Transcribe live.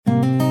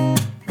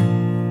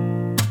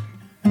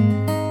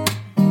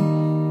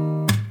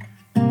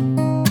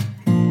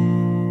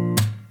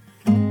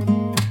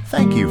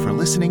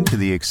listening to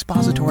the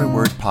Expository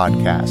Word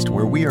Podcast,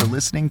 where we are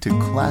listening to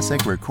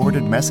classic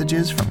recorded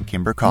messages from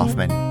Kimber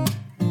Kaufman.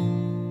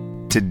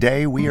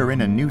 Today we are in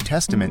a New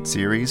Testament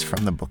series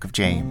from the book of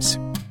James.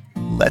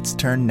 Let's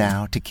turn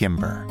now to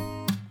Kimber.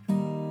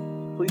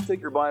 Please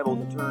take your Bibles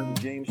and turn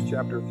to James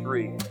chapter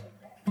 3.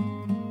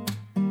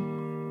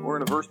 We're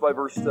in a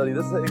verse-by-verse study.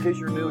 This is, in case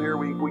you're new here,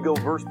 we go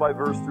verse by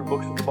verse through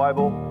books of the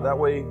Bible. That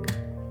way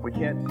we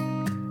can't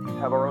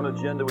have our own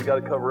agenda. We got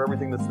to cover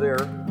everything that's there.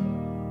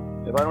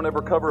 If I don't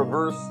ever cover a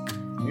verse,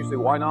 you say,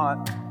 why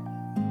not?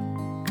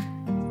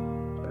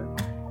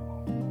 Okay.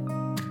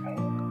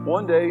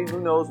 One day,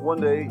 who knows,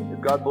 one day, if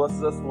God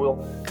blesses us,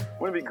 wouldn't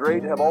it be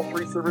great to have all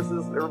three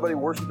services, everybody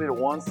worshiping at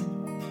once?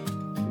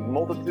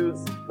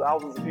 Multitudes,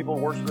 thousands of people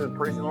worshiping and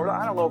praising the Lord.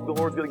 I don't know if the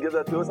Lord's going to give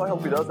that to us. I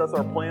hope He does. That's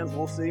our plans.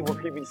 We'll see.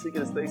 We're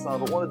seeking His face on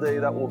it. But one day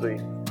that will be.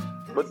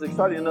 But it's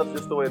exciting enough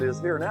just the way it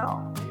is here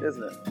now,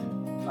 isn't it?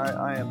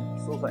 I am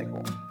so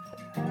thankful.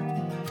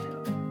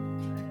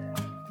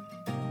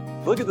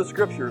 Look at the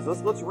scriptures.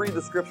 Let's read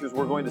the scriptures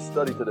we're going to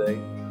study today.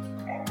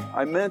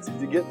 I meant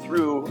to get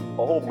through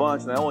a whole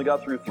bunch, and I only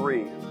got through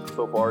 3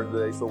 so far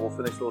today, so we'll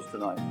finish those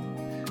tonight.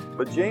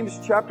 But James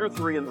chapter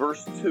 3 and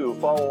verse 2,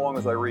 follow along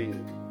as I read.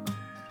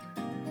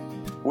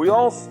 We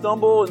all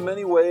stumble in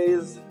many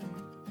ways.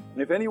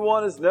 If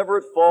anyone is never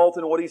at fault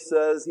in what he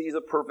says, he's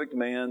a perfect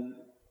man,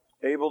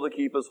 able to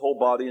keep his whole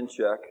body in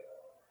check.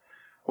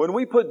 When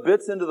we put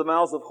bits into the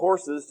mouths of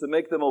horses to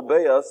make them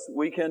obey us,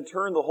 we can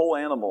turn the whole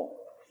animal.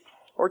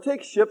 Or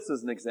take ships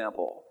as an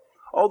example.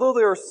 Although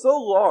they are so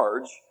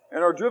large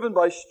and are driven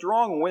by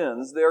strong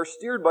winds, they are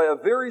steered by a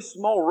very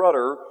small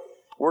rudder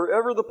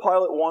wherever the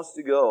pilot wants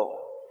to go.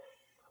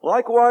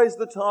 Likewise,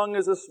 the tongue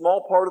is a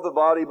small part of the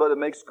body, but it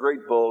makes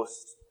great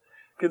boast.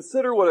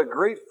 Consider what a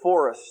great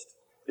forest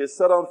is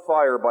set on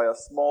fire by a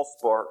small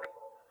spark.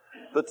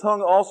 The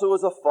tongue also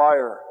is a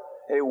fire,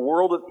 a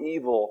world of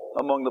evil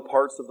among the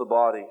parts of the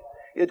body.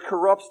 It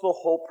corrupts the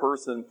whole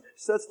person,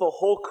 sets the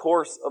whole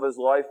course of his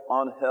life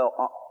on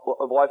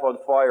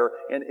fire,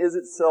 and is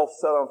itself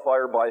set on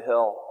fire by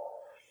hell.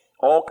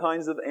 All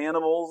kinds of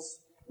animals,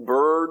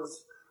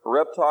 birds,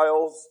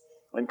 reptiles,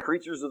 and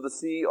creatures of the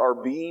sea are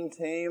being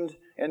tamed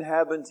and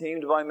have been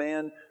tamed by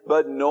man,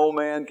 but no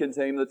man can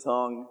tame the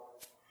tongue.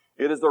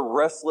 It is a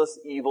restless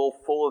evil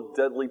full of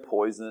deadly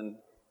poison.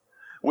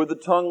 With the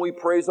tongue we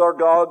praise our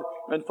God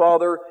and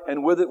Father,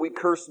 and with it we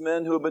curse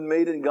men who have been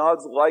made in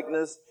God's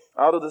likeness.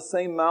 Out of the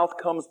same mouth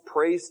comes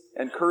praise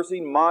and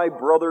cursing. My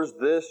brothers,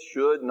 this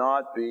should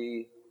not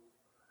be.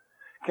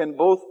 Can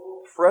both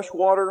fresh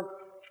water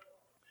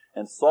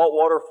and salt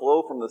water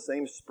flow from the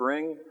same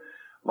spring?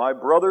 My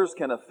brothers,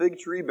 can a fig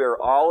tree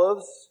bear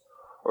olives,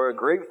 or a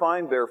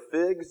grapevine bear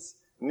figs?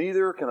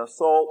 Neither can a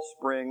salt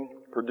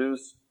spring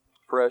produce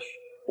fresh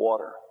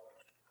water.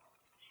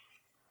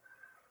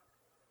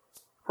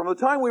 From the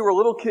time we were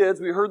little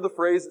kids, we heard the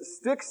phrase,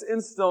 sticks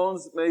and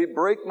stones may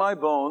break my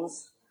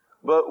bones,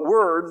 but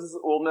words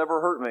will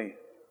never hurt me.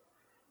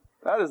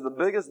 That is the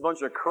biggest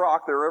bunch of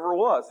crock there ever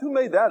was. Who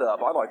made that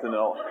up? I'd like to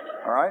know.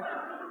 All right?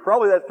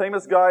 Probably that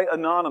famous guy,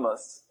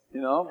 Anonymous,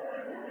 you know?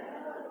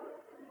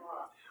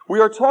 We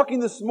are talking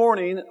this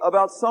morning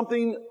about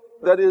something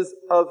that is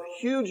of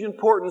huge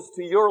importance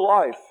to your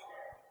life.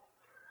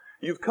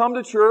 You've come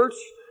to church,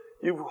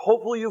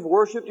 hopefully you've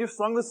worshiped, you've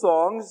sung the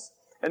songs,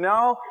 and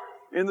now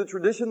in the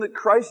tradition that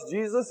Christ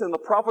Jesus and the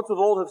prophets of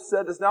old have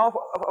said, it's now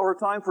our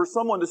time for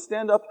someone to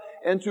stand up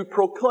and to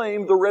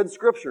proclaim the read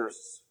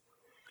scriptures.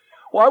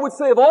 Well, I would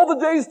say of all the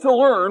days to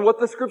learn what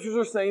the scriptures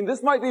are saying,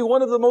 this might be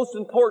one of the most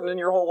important in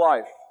your whole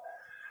life.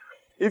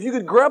 If you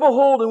could grab a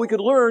hold and we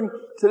could learn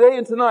today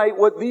and tonight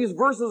what these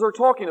verses are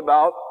talking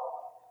about,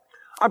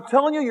 I'm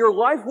telling you, your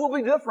life will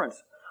be different.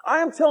 I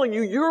am telling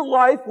you, your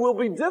life will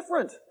be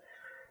different.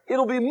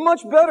 It'll be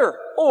much better.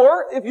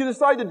 Or, if you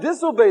decide to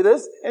disobey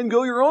this and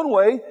go your own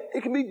way,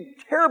 it can be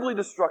terribly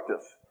destructive.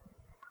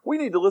 We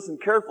need to listen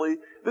carefully.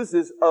 This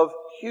is of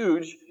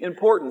huge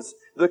importance.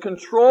 The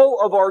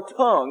control of our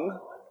tongue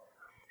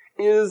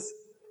is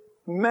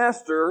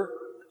master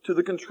to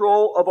the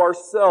control of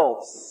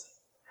ourselves.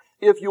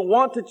 If you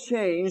want to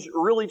change,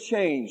 really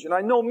change. And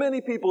I know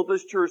many people at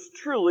this church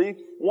truly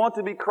want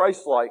to be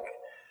Christ-like.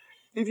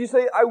 If you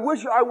say, I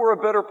wish I were a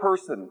better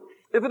person.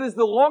 If it is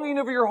the longing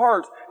of your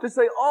heart to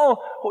say,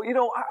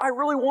 I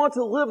really want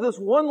to live this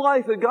one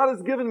life that God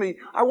has given me.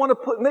 I want to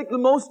make the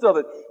most of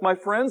it. My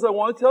friends, I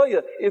want to tell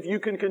you, if you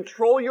can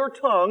control your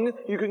tongue,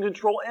 you can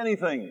control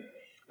anything.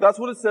 That's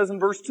what it says in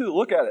verse 2.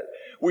 Look at it.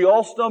 We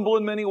all stumble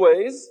in many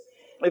ways.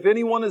 If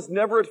anyone is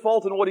never at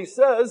fault in what he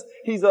says,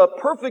 he's a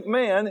perfect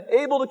man,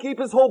 able to keep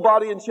his whole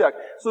body in check.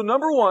 So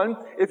number one,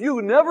 if you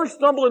never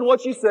stumble in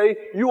what you say,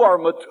 you are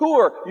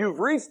mature. You've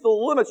reached the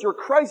limits. You're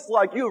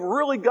Christ-like. You've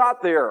really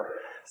got there.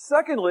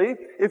 Secondly,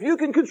 if you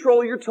can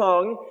control your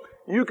tongue,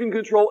 you can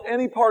control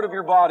any part of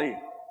your body.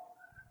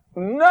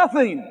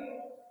 Nothing,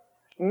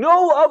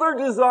 no other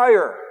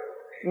desire,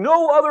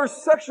 no other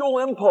sexual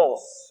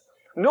impulse,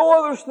 no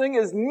other thing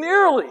is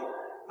nearly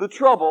the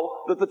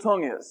trouble that the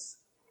tongue is.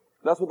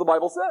 That's what the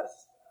Bible says.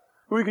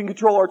 We can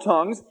control our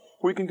tongues.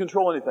 We can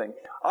control anything.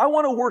 I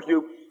want to work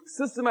you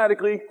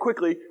systematically,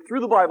 quickly, through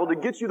the Bible to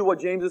get you to what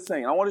James is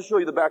saying. I want to show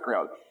you the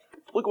background.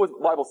 Look at what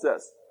the Bible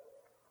says.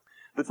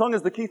 The tongue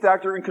is the key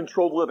factor in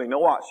controlled living. Now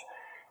watch.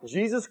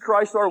 Jesus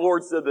Christ our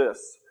Lord said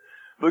this: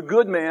 the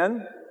good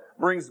man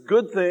brings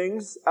good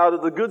things out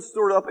of the good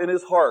stored up in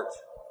his heart.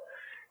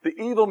 The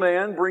evil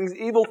man brings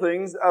evil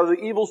things out of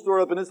the evil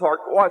stored up in his heart.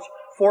 Watch.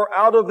 For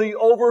out of the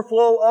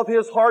overflow of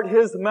his heart,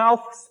 his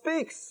mouth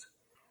speaks.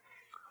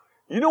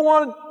 You know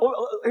what?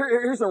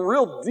 Here's some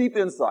real deep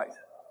insight.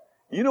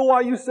 You know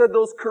why you said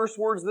those curse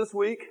words this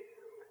week?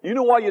 You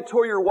know why you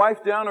tore your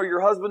wife down or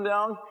your husband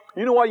down?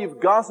 You know why you've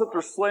gossiped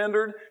or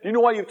slandered? You know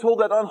why you've told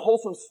that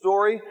unwholesome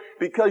story?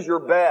 Because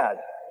you're bad.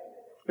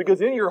 Because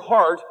in your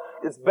heart,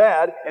 it's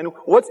bad, and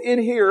what's in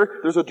here,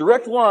 there's a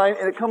direct line,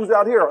 and it comes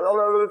out here.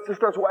 It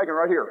starts wagging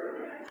right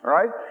here. All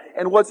right?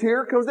 And what's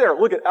here comes there.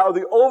 Look at, out of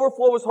the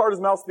overflow of his heart, his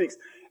mouth speaks.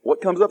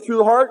 What comes up through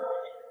the heart?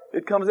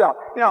 It comes out.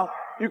 Now,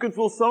 you can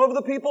fool some of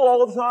the people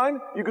all the time.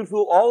 You can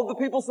fool all of the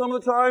people some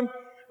of the time.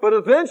 But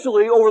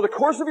eventually, over the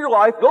course of your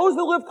life, those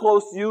that live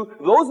close to you,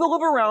 those that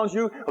live around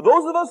you,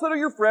 those of us that are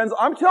your friends,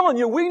 I'm telling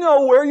you, we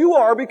know where you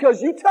are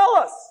because you tell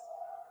us.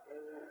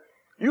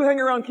 You hang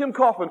around Kim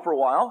Kaufman for a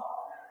while,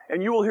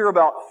 and you will hear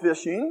about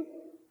fishing,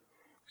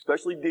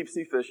 especially deep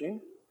sea fishing.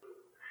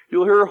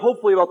 You'll hear,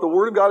 hopefully, about the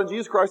Word of God and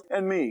Jesus Christ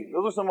and me.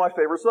 Those are some of my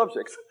favorite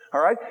subjects.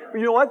 All right? But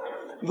you know what?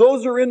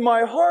 Those are in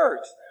my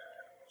heart.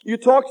 You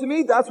talk to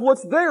me, that's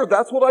what's there.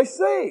 That's what I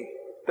say.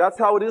 That's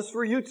how it is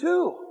for you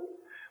too.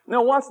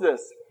 Now watch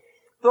this.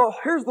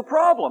 Here's the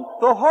problem.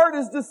 The heart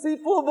is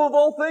deceitful above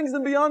all things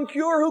and beyond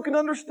cure. Who can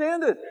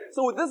understand it?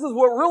 So this is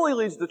what really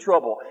leads to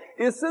trouble.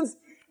 Is since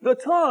the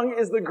tongue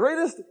is the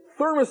greatest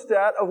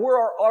thermostat of where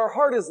our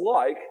heart is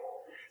like,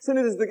 since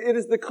it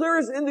is the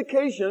clearest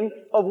indication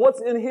of what's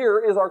in here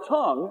is our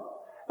tongue,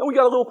 then we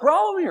got a little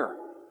problem here.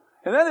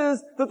 And that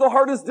is that the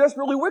heart is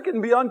desperately wicked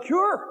and beyond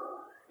cure.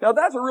 Now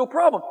that's a real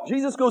problem.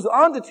 Jesus goes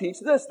on to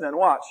teach this then.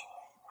 Watch.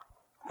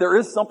 There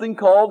is something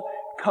called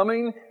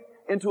coming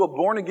into a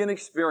born-again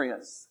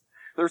experience.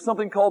 There's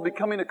something called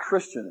becoming a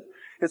Christian.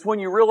 It's when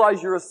you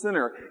realize you're a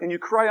sinner and you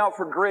cry out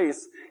for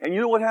grace. And you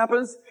know what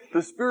happens?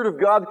 The Spirit of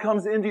God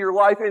comes into your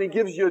life and He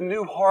gives you a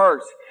new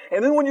heart.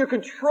 And then when you're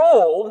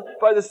controlled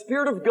by the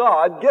Spirit of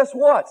God, guess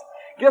what?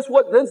 Guess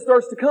what then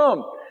starts to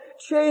come?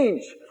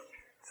 Change.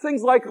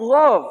 Things like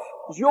love,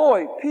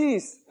 joy,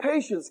 peace,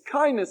 patience,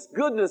 kindness,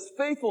 goodness,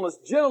 faithfulness,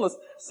 gentleness,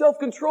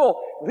 self-control.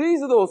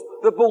 These are those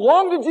that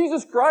belong to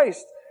Jesus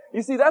Christ.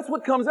 You see, that's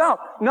what comes out.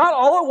 Not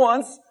all at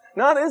once,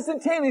 not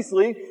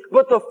instantaneously,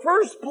 but the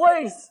first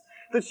place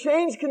the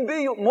change can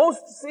be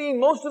seen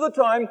most of the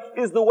time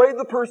is the way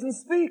the person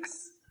speaks.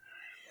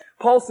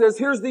 Paul says,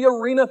 here's the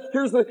arena,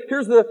 here's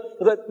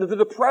the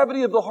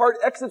depravity of the heart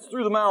exits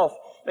through the mouth.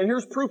 And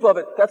here's proof of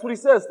it. That's what he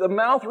says. The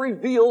mouth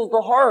reveals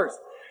the heart.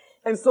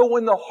 And so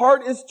when the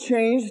heart is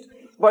changed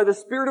by the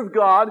Spirit of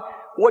God,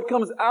 what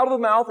comes out of the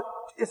mouth,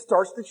 it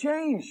starts to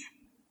change.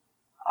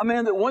 A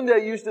man that one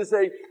day used to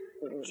say,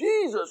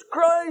 Jesus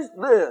Christ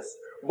this,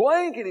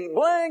 blankety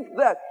blank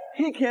that.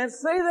 He can't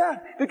say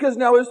that because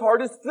now his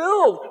heart is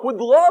filled with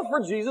love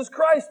for Jesus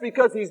Christ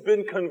because he's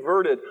been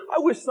converted. I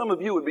wish some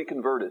of you would be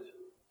converted.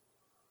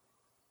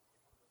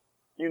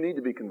 You need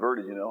to be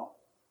converted, you know.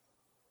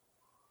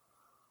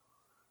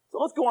 So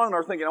let's go on in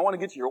our thinking. I want to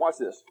get you here. Watch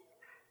this.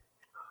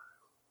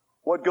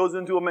 What goes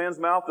into a man's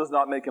mouth does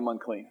not make him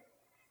unclean.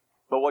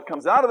 But what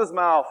comes out of his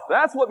mouth,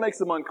 that's what makes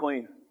him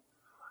unclean.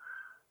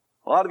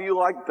 A lot of you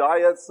like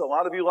diets. A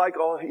lot of you like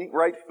eat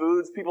right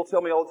foods. People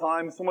tell me all the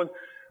time.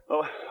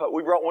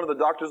 We brought one of the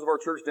doctors of our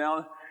church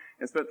down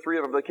and spent 3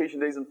 of our vacation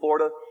days in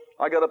Florida.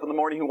 I got up in the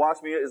morning. He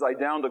watched me as I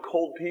downed a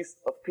cold piece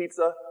of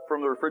pizza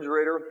from the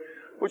refrigerator,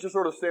 which is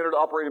sort of standard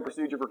operating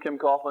procedure for Kim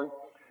Kaufman.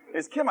 He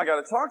says, Kim, I got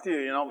to talk to you.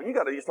 You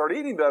got to start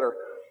eating better.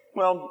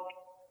 Well,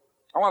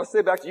 I want to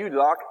say back to you,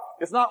 Doc.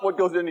 It's not what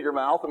goes into your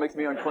mouth that makes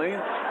me unclean,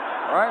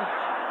 all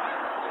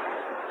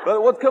right?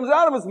 But what comes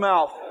out of his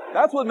mouth,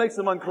 that's what makes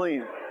him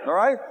unclean. All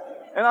right?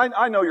 And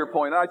I know your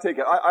point. I take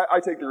it. I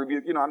take the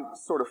rebuke. I'm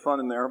sort of fun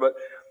in there. But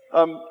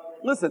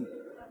listen,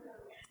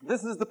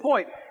 this is the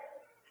point.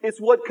 It's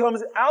what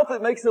comes out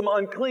that makes him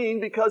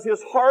unclean because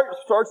his heart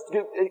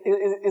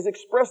is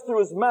expressed through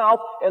his mouth,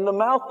 and the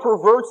mouth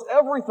perverts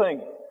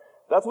everything.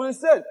 That's what it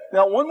said.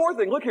 Now, one more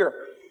thing. Look here.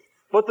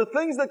 But the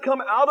things that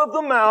come out of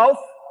the mouth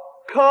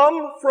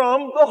come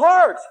from the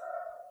heart.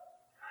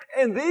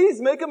 And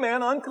these make a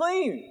man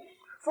unclean.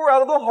 For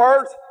out of the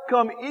heart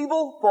come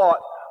evil thought,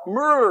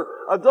 murder,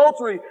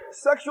 adultery,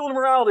 sexual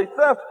immorality,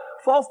 theft,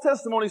 false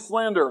testimony,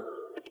 slander.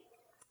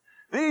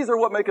 These are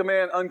what make a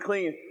man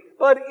unclean.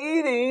 But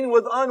eating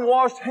with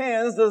unwashed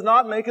hands does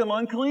not make him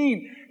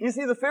unclean. You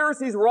see, the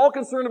Pharisees were all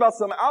concerned about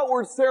some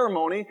outward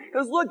ceremony.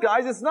 Because look,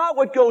 guys, it's not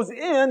what goes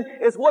in,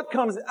 it's what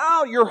comes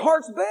out. Your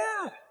heart's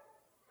bad.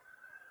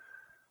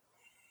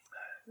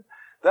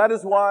 That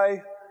is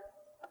why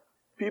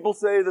people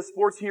say the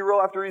sports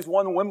hero, after he's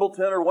won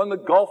Wimbledon or won the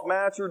golf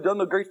match or done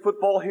the great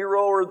football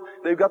hero, or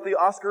they've got the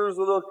Oscars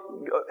or the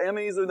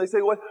Emmys, and they say,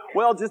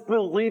 well, just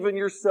believe in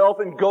yourself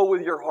and go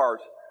with your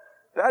heart.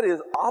 That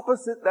is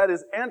opposite. That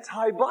is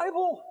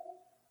anti-Bible.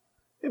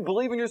 You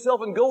believe in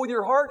yourself and go with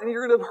your heart, and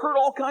you're going to hurt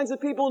all kinds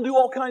of people and do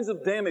all kinds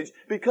of damage.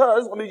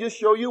 Because, let me just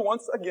show you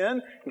once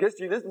again, in case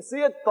you didn't see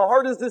it, the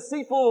heart is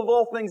deceitful of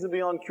all things and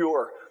beyond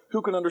cure.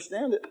 Who can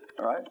understand it?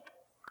 All right?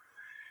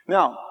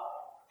 Now,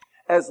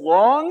 as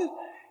long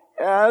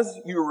as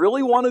you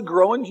really want to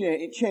grow and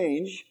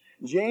change,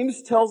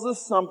 James tells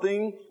us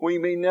something we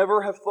may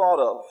never have thought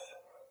of.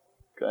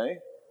 Okay?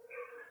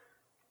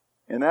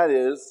 And that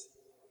is,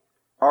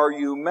 are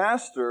you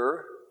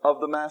master of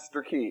the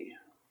master key?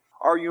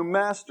 Are you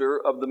master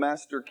of the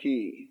master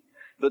key?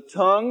 The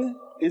tongue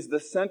is the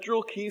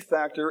central key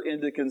factor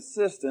into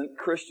consistent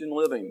Christian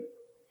living.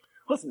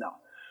 Listen now.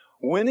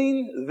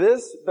 Winning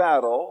this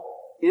battle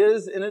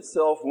is in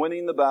itself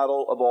winning the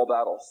battle of all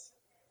battles.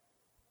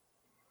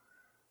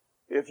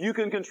 If you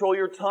can control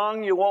your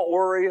tongue, you won't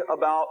worry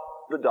about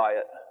the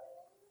diet.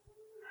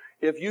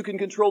 If you can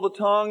control the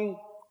tongue,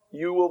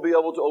 you will be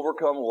able to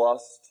overcome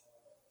lust.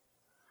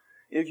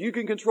 If you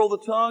can control the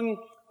tongue,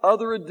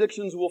 other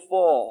addictions will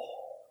fall.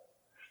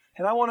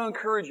 And I want to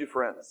encourage you,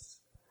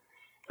 friends,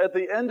 at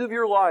the end of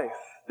your life,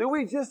 that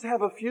we just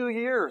have a few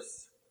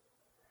years.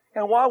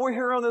 And while we're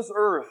here on this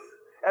earth,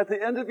 at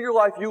the end of your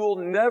life, you will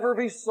never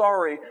be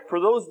sorry for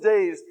those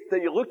days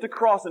that you looked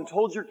across and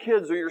told your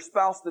kids or your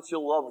spouse that you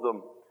love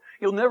them.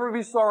 You'll never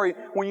be sorry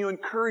when you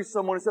encourage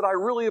someone and said, I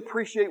really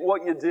appreciate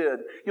what you did.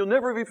 You'll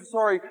never be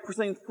sorry for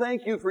saying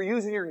thank you for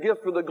using your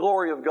gift for the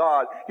glory of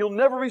God. You'll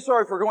never be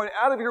sorry for going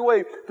out of your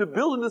way to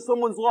build into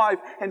someone's life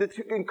and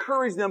to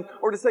encourage them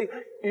or to say,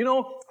 you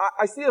know,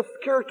 I see a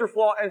character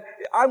flaw and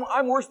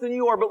I'm worse than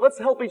you are, but let's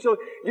help each other.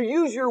 You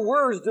use your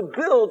words to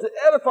build, to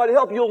edify, to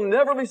help. You'll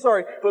never be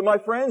sorry. But my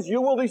friends,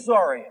 you will be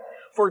sorry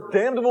for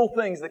damnable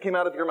things that came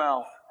out of your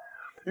mouth.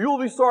 You'll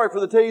be sorry for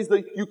the days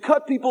that you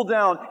cut people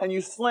down and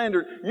you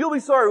slandered. You'll be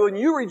sorry when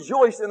you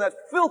rejoiced in that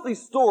filthy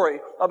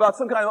story about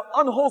some kind of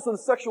unwholesome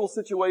sexual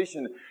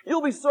situation.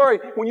 You'll be sorry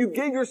when you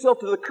gave yourself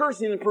to the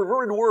cursing and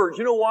perverted words.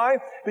 You know why?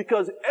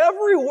 Because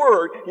every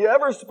word you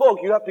ever spoke,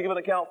 you have to give an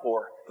account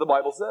for, the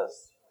Bible says.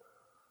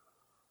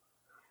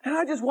 And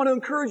I just want to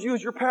encourage you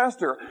as your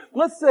pastor.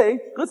 Let's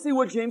see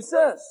what James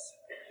says.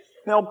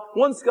 Now,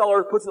 one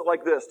scholar puts it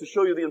like this to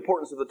show you the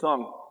importance of the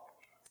tongue.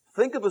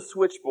 Think of a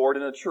switchboard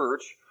in a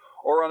church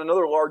or on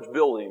another large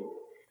building.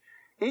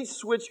 Each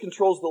switch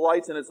controls the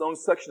lights in its own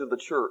section of the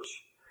church.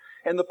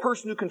 And the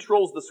person who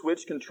controls the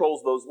switch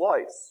controls those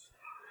lights.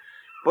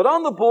 But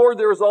on the board,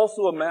 there is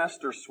also a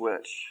master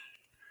switch.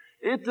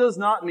 It does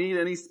not need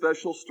any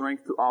special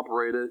strength to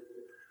operate it.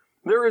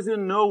 There is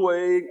in no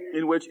way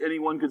in which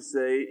anyone could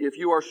say, if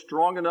you are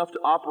strong enough to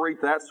operate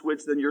that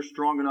switch, then you're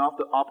strong enough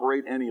to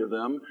operate any of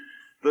them.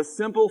 The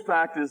simple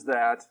fact is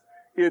that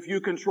if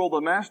you control the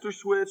master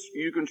switch,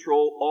 you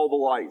control all the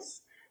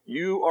lights.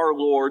 You are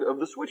Lord of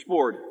the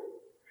switchboard.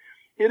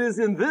 It is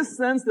in this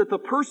sense that the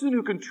person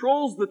who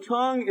controls the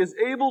tongue is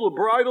able to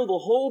bridle the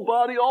whole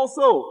body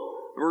also.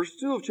 Verse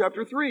 2 of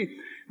chapter 3.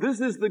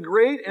 This is the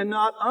great and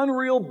not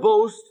unreal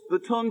boast the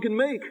tongue can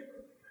make.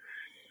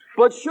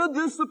 But should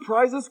this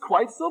surprise us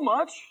quite so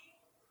much?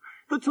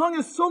 The tongue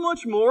is so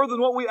much more than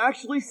what we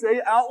actually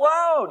say out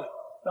loud.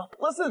 Now,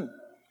 listen.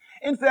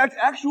 In fact,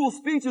 actual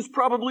speech is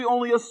probably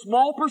only a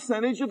small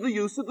percentage of the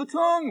use of the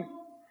tongue.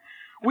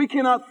 We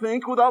cannot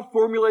think without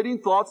formulating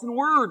thoughts and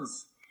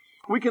words.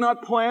 We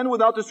cannot plan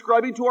without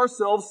describing to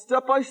ourselves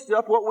step by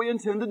step what we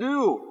intend to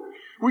do.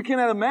 We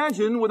cannot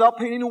imagine without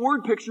painting a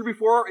word picture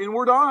before our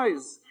inward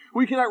eyes.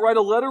 We cannot write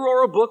a letter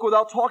or a book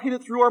without talking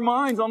it through our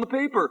minds on the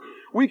paper.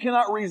 We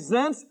cannot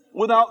resent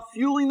without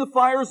fueling the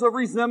fires of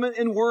resentment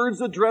in words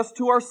addressed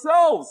to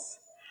ourselves.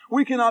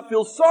 We cannot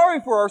feel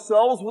sorry for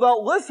ourselves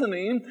without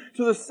listening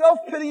to the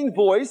self-pitying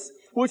voice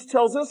which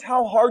tells us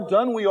how hard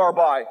done we are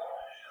by.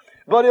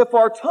 But if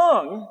our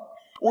tongue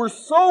were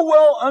so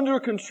well under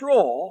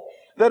control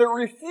that it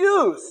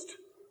refused,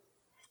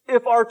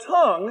 if our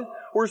tongue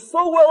were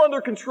so well under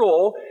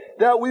control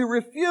that we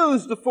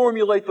refused to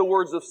formulate the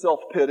words of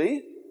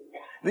self-pity,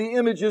 the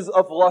images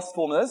of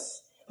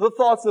lustfulness, the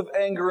thoughts of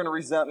anger and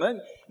resentment,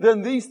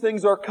 then these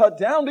things are cut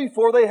down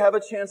before they have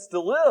a chance to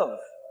live.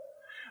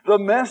 The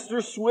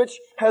master switch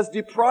has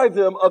deprived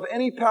them of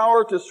any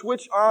power to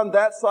switch on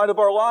that side of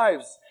our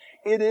lives.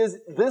 It is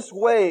this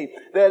way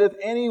that if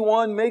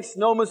anyone makes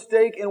no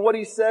mistake in what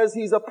he says,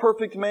 he's a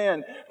perfect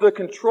man. The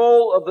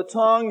control of the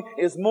tongue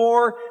is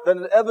more than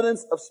an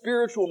evidence of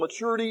spiritual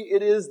maturity.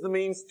 It is the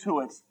means to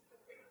it.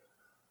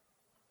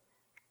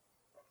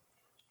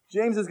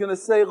 James is going to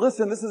say,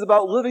 listen, this is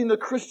about living the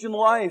Christian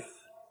life.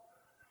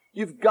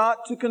 You've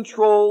got to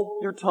control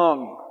your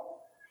tongue.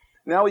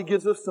 Now he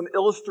gives us some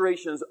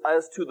illustrations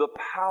as to the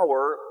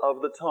power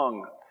of the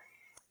tongue.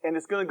 And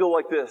it's going to go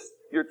like this.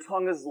 Your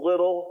tongue is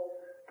little,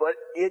 but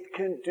it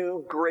can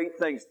do great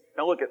things.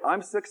 Now look,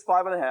 I'm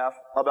 6'5.5",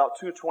 about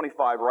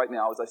 225 right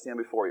now as I stand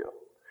before you.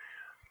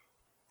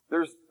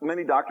 There's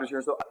many doctors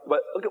here, but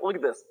look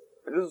at this.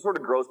 This is sort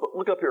of gross, but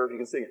look up here if you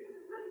can see it.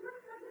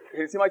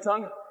 Can you see my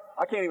tongue?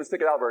 I can't even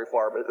stick it out very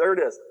far, but there it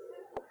is.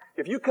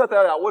 If you cut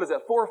that out, what is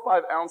that, 4 or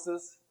 5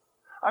 ounces?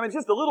 I mean,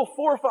 just a little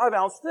 4 or 5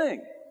 ounce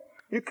thing.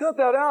 You cut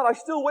that out, I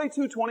still weigh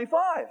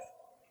 225.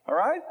 All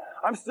right?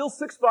 I'm still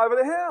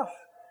 6'5.5".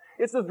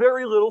 It's a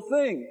very little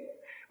thing.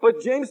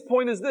 But James'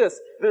 point is this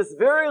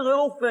very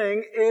little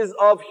thing is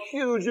of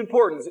huge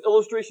importance.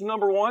 Illustration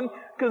number 1,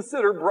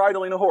 consider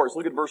bridling a horse.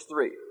 Look at verse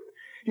 3.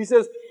 He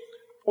says,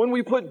 when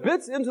we put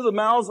bits into the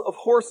mouths of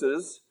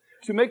horses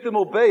to make them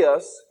obey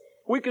us,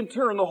 we can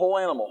turn the whole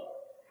animal.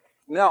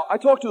 Now, I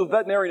talked to a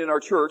veterinarian in our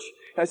church,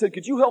 and I said,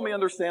 could you help me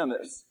understand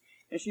this?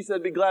 And she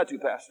said, be glad to,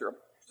 Pastor.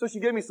 So she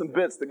gave me some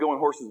bits that go in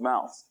horses'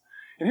 mouths.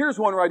 And here's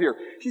one right here.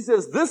 She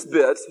says, this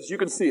bit, as you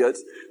can see it,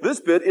 this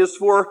bit is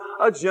for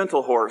a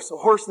gentle horse, a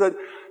horse that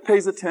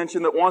pays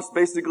attention, that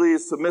basically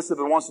is submissive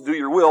and wants to do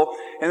your will,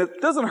 and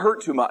it doesn't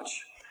hurt too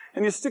much.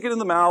 And you stick it in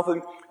the mouth,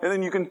 and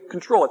then you can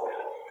control it.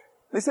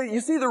 They say, you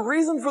see, the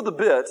reason for the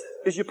bit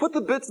is you put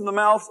the bits in the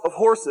mouths of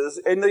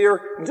horses, and they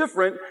are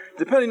different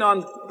depending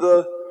on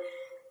the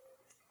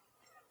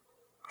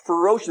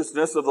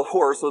ferociousness of the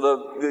horse, or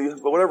the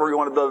whatever you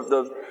want,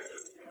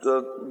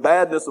 the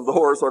badness of the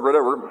horse, or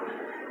whatever,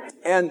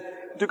 and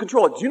to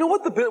control it. Do you know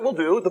what the bit will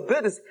do? The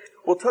bit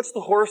will touch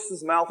the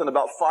horse's mouth in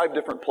about 5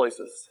 different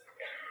places.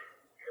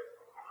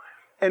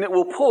 And it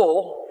will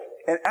pull,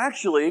 and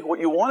actually, what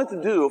you want it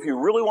to do, if you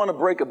really want to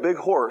break a big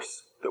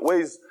horse that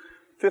weighs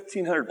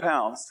 1,500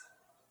 pounds,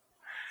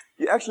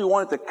 you actually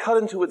want it to cut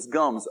into its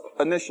gums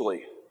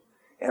initially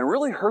and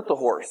really hurt the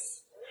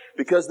horse,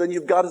 because then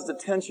you've got its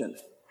attention.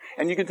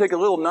 And you can take a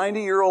little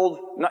 90-year-old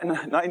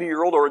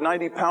or a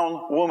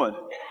 90-pound woman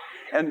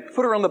and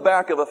put her on the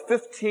back of a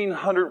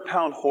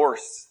 1,500-pound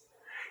horse.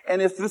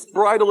 And if this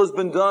bridle has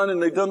been done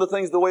and they've done the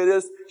things the way it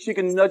is, she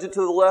can nudge it to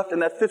the left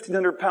and that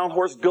 1,500-pound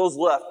horse goes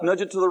left.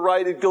 Nudge it to the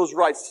right, it goes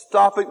right.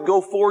 Stop it,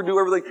 go forward, do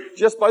everything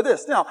just by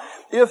this. Now,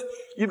 if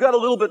you've got a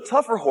little bit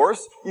tougher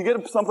horse, you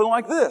get something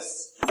like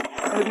this.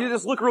 And if you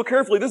just look real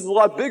carefully, this is a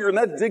lot bigger and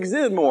that digs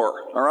in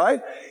more, all right?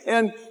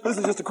 And this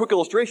is just a quick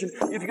illustration.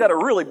 If you got a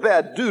really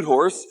bad dude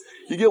horse,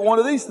 you get one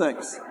of these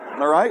things,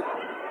 all right?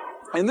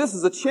 And this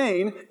is a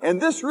chain, and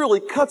this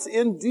really cuts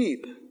in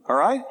deep, all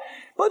right?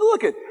 But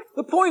look at,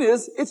 the point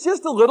is, it's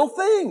just a little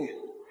thing.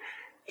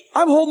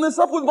 I'm holding this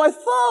up with my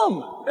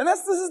thumb, and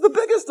this is the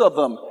biggest of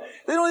them.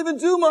 They don't even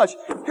do much.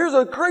 Here's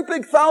a great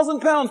big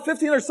 1,000-pound,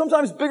 1,500,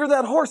 sometimes bigger than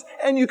that horse,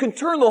 and you can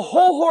turn the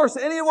whole horse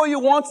any way you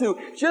want to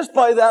just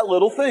by that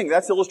little thing.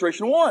 That's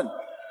illustration 1.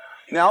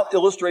 Now,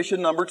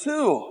 illustration number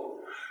 2.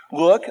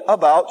 Look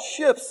about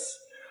ships.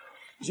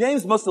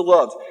 James must have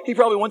loved. He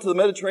probably went to the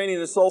Mediterranean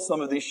and saw some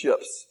of these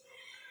ships.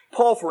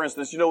 Paul, for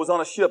instance, was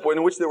on a ship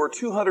in which there were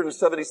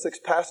 276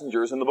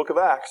 passengers in the book of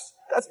Acts.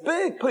 That's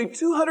big. Putting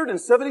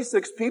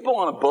 276 people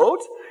on a boat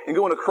and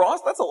going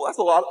across, that's a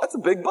lot. That's a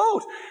big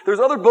boat. There's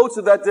other boats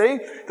of that day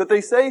that they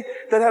say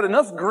that had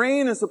enough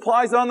grain and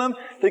supplies on them,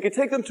 they could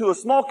take them to a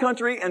small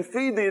country and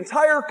feed the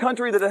entire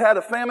country that had had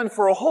a famine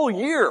for a whole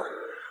year.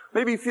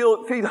 Maybe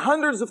feed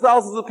hundreds of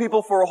thousands of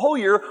people for a whole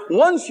year.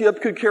 One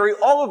ship could carry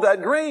all of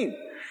that grain.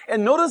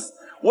 And notice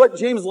what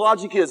James'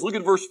 logic is. Look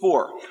at verse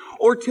 4.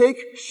 Or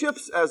take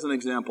ships as an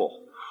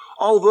example.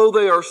 Although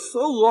they are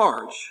so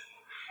large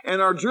and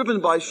are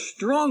driven by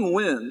strong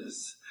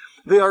winds,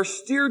 they are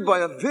steered by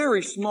a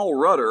very small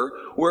rudder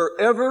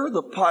wherever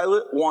the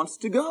pilot wants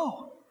to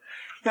go.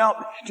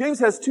 Now, James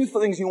has 2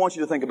 things he wants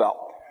you to think about.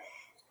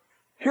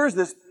 Here's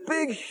this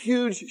big,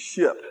 huge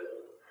ship.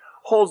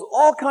 Holds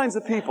all kinds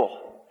of people.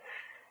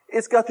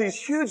 It's got these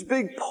huge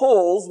big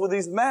poles with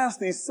these masts,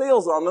 these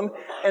sails on them,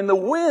 and the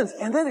winds,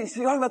 and then he's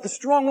talking about the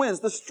strong winds.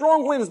 The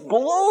strong winds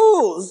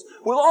blows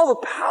with all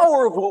the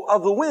power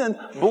of the wind,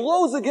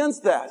 blows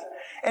against that.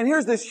 And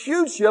here's this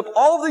huge ship,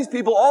 all of these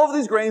people, all of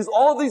these grains,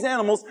 all of these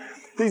animals,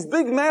 these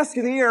big masts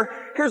in the air.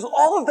 Here's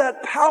all of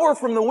that power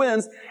from the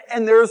winds,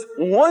 and there's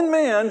one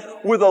man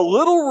with a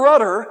little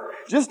rudder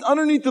just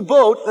underneath the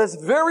boat that's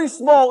very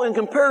small in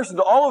comparison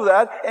to all of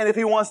that. And if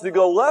he wants to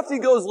go left, he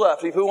goes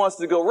left. If he wants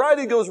to go right,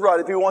 he goes right.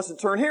 If he wants to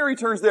turn here, he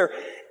turns there.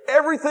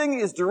 Everything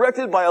is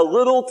directed by a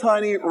little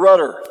tiny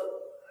rudder.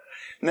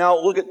 Now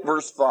look at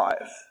verse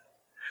 5.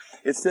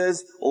 It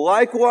says,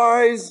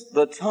 likewise,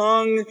 the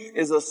tongue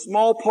is a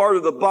small part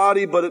of the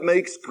body, but it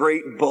makes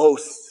great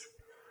boast.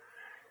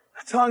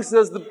 The tongue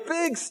says the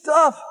big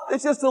stuff.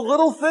 It's just a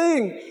little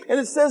thing. And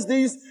it says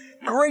these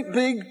great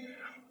big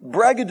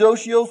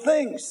braggadocio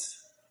things.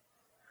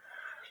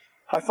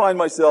 I find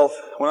myself,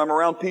 when I'm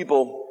around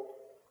people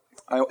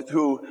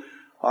who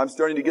I'm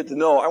starting to get to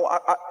know,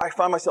 I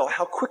find myself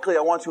how quickly I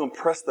want to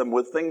impress them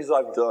with things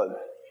I've done.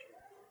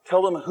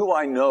 Tell them who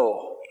I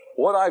know,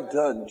 what I've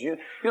done.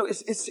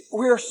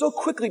 We are so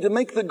quickly to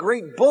make the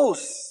great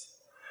boasts.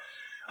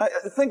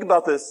 Think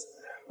about this.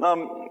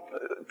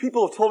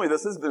 People have told me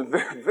this has been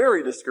very,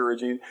 very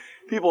discouraging.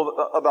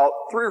 People about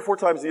 3 or 4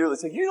 times a year, they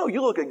say,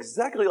 you look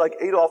exactly like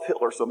Adolf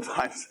Hitler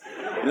sometimes.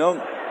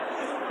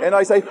 And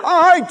I say,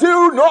 I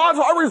do not,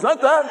 I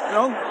resent that.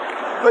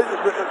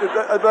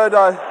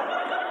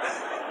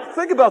 But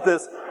think about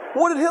this.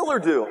 What did Hitler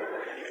do?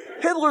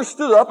 Hitler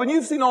stood up, and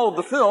you've seen all of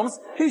the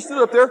films. He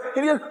stood up there,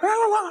 and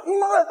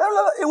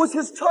it was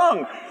his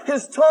tongue.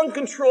 His tongue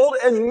controlled,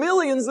 and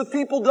millions of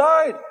people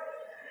died.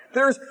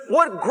 There's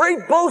what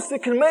great boast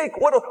it can make.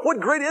 What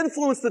great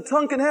influence the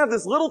tongue can have.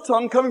 This little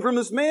tongue coming from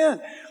this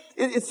man.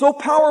 It's so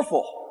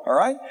powerful. All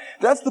right?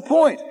 That's the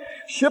point.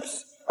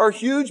 Ships are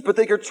huge, but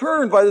they are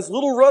turned by this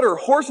little rudder.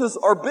 Horses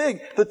are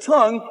big. The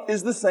tongue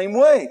is the same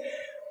way.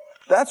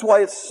 That's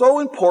why it's so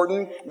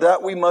important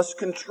that we must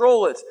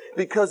control it,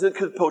 because it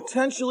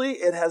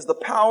has the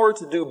power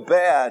to do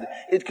bad.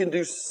 It can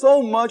do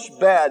so much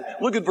bad.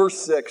 Look at verse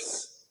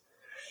 6.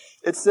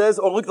 It says,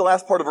 look at the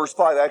last part of verse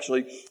 5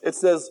 actually. It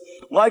says,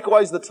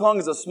 likewise the tongue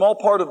is a small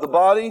part of the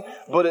body,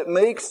 but it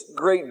makes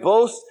great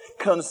boast.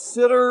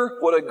 Consider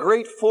what a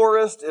great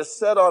forest is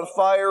set on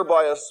fire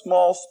by a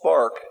small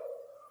spark.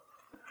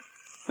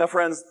 Now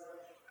friends,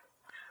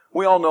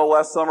 we all know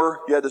last summer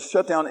you had to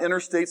shut down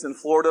interstates in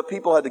Florida.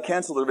 People had to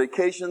cancel their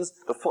vacations.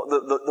 The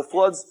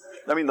floods,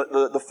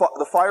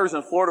 the fires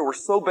in Florida were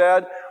so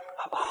bad.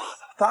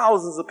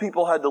 Thousands of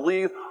people had to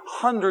leave.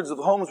 Hundreds of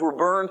homes were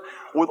burned.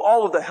 With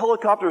all of the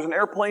helicopters and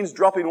airplanes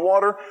dropping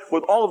water,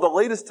 with all of the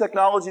latest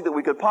technology that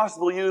we could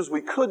possibly use,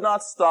 we could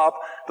not stop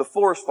the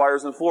forest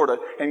fires in Florida.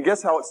 And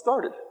guess how it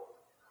started?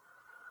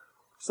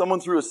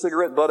 Someone threw a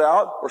cigarette butt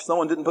out, or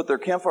someone didn't put their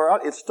campfire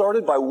out. It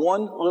started by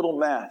one little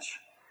match.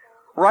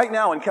 Right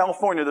now in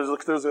California, there's a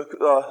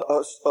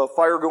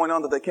fire going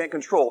on that they can't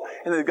control.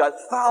 And they've got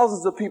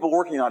thousands of people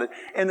working on it.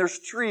 And there's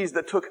trees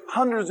that took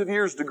hundreds of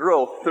years to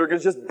grow that are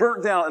just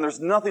burnt down and there's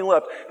nothing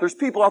left. There's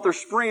people out there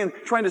spraying,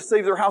 trying to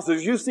save their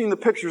houses. You've seen the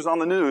pictures on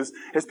the news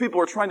as people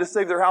are trying to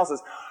save their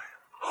houses.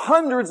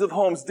 Hundreds of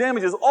homes,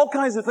 damages, all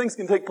kinds of things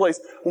can take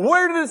place.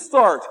 Where did it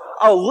start?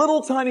 A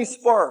little tiny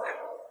spark.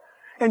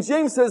 And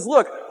James says,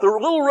 look, the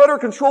little rudder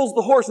controls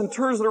the horse and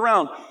turns it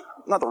around.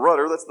 Not the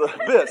rudder, that's the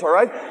bit, all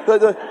right?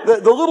 The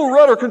little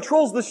rudder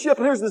controls the ship,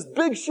 and here's this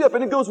big ship,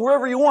 and it goes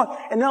wherever you want.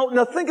 And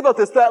now think about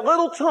this. That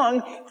little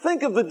tongue,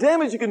 think of the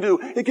damage it can do.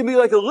 It can be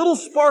like a little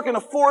spark in a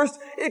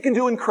forest. It can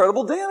do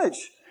incredible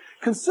damage.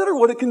 Consider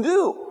what it can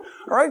do,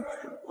 all right?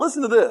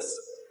 Listen to this.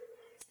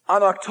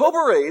 On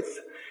October 8th,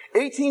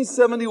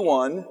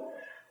 1871,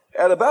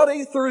 at about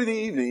 8:30 in the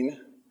evening,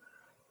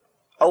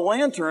 a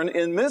lantern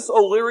in Miss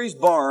O'Leary's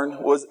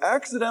barn was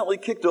accidentally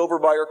kicked over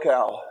by her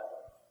cow.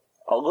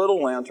 A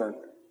little lantern.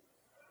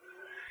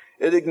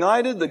 It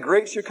ignited the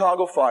Great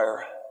Chicago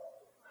Fire.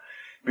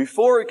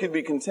 Before it could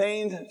be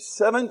contained,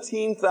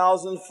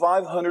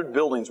 17,500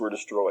 buildings were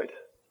destroyed.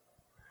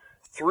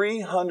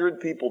 300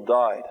 people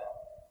died.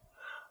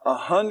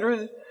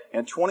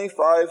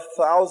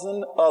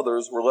 125,000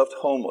 others were left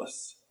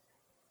homeless.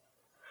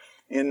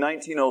 In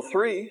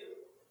 1903,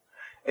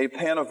 a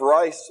pan of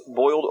rice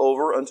boiled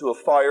over unto a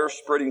fire,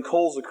 spreading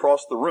coals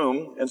across the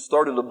room, and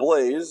started a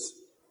blaze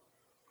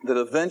that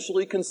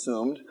eventually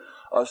consumed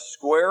a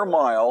square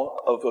mile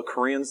of a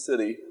Korean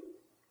city,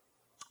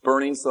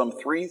 burning some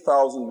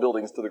 3,000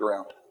 buildings to the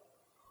ground.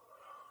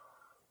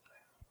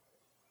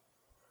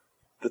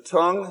 The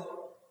tongue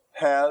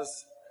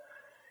has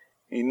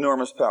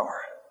enormous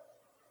power.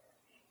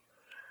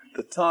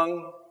 The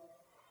tongue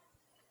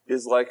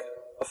is like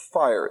a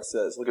fire, it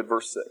says. Look at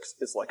verse 6.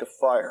 It's like a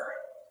fire.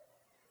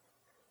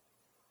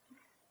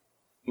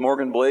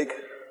 Morgan Blake,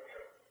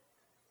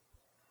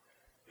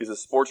 he's a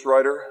sports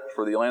writer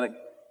for the Atlantic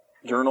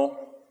Journal.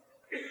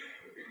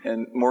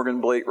 And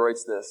Morgan Blake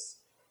writes this: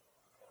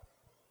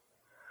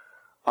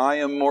 I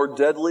am more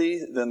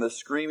deadly than the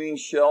screaming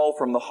shell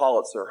from the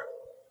howitzer.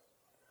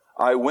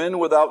 I win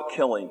without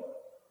killing.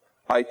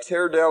 I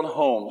tear down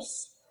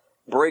homes,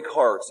 break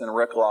hearts, and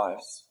wreck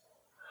lives.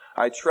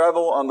 I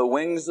travel on the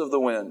wings of the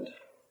wind.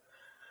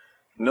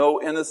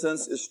 No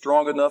innocence is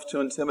strong enough to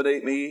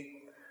intimidate me.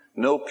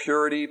 No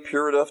purity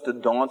pure enough to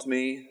daunt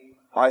me.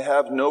 I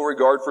have no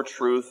regard for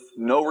truth,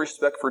 no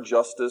respect for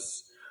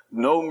justice,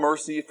 no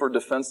mercy for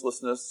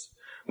defenselessness.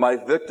 My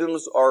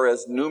victims are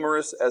as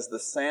numerous as the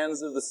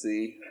sands of the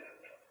sea,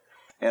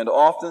 and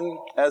often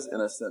as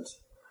innocent.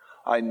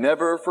 I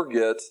never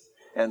forget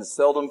and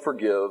seldom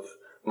forgive.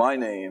 My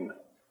name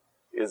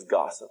is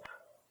gossip.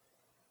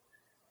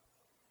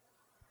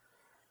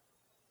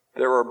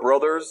 There are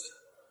brothers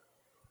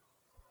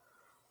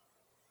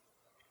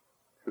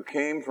who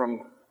came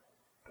from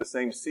the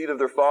same seed of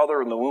their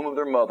father and the womb of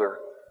their mother,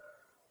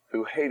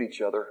 who hate each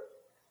other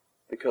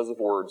because of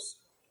words.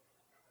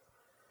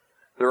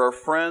 There are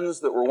friends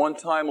that were one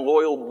time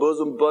loyal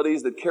bosom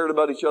buddies that cared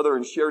about each other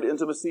and shared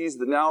intimacies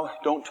that now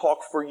don't talk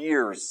for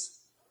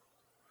years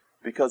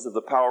because of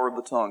the power of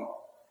the tongue.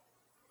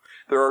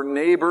 There are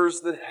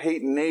neighbors that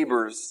hate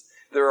neighbors.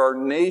 There are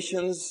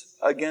nations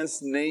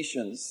against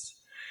nations.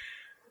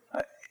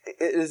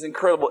 It is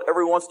incredible.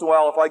 Every once in a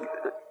while, if I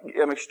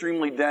am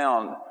extremely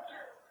down,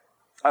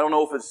 I don't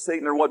know if it's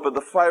Satan or what, but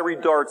the fiery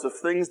darts of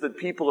things that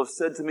people have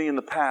said to me in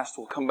the past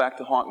will come back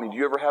to haunt me. Do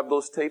you ever have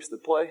those tapes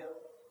that play?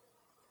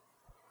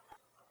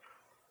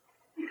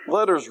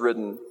 Letters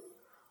written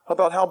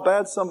about how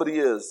bad somebody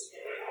is,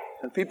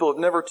 and people have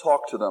never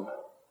talked to them.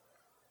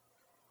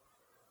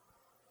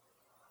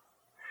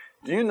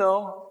 Do you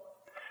know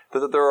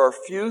that there are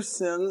few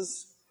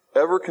sins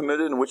ever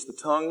committed in which the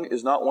tongue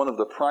is not one of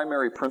the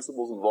primary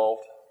principles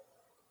involved?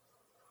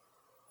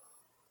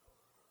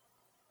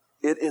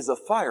 it is a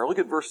fire. Look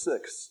at verse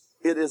 6.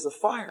 It is a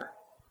fire.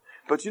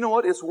 But you know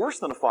what? It's worse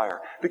than a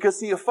fire. Because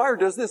see, a fire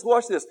does this.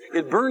 Watch this.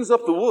 It burns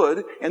up the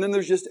wood, and then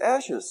there's just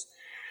ashes.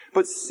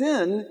 But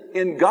sin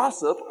in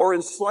gossip or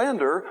in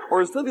slander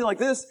or in something like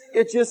this,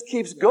 it just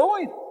keeps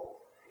going.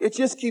 It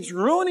just keeps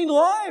ruining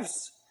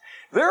lives.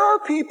 There are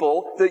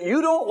people that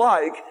you don't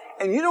like,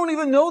 and you don't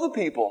even know the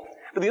people.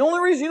 But the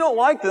only reason you don't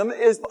like them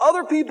is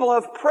other people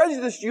have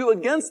prejudiced you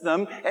against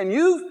them, and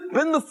you've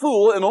been the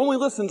fool and only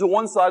listened to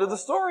one side of the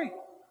story.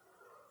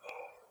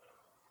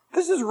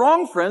 This is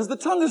wrong, friends. The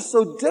tongue is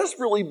so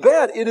desperately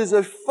bad. It is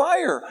a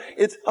fire.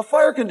 A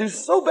fire can do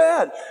so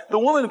bad. The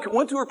woman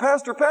went to her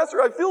pastor,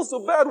 "Pastor, I feel so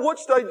bad. What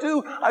should I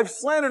do? I've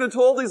slandered and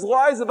told these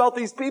lies about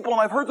these people,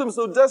 and I've hurt them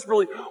so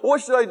desperately.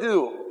 What should I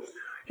do?"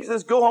 He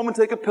says, "Go home and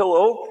take a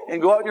pillow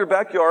and go out in your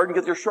backyard and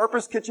get your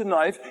sharpest kitchen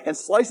knife and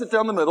slice it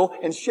down the middle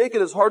and shake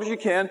it as hard as you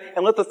can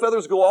and let the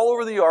feathers go all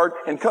over the yard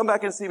and come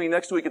back and see me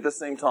next week at the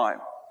same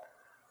time."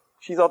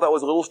 She thought that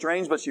was a little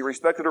strange, but she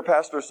respected her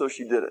pastor, so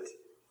she did it.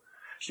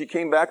 She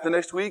came back the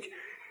next week,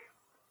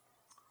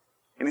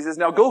 and he says,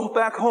 "Now go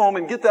back home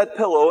and get that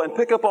pillow and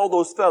pick up all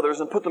those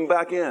feathers and put them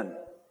back in."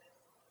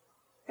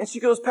 And she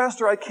goes,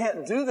 "Pastor, I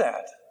can't do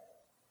that.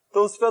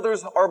 Those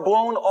feathers are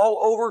blown all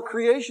over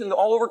creation,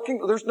 all over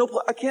kingdom.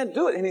 I can't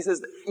do it." And he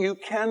says, "You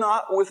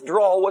cannot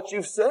withdraw what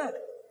you've said."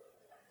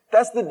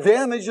 That's the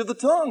damage of the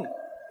tongue.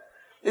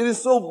 It is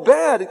so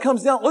bad. It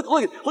comes down. Look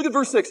at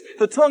verse 6.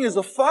 The tongue is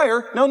a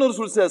fire. Now notice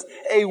what it says.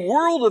 A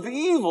world of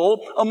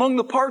evil among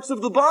the parts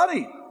of the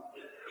body.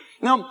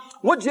 Now,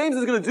 what James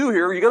is going to do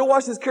here, you got to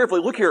watch this carefully.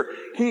 Look here.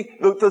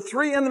 The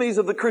three enemies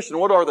of the Christian,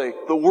 what are they?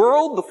 The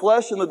world, the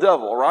flesh, and the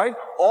devil, right?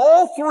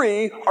 All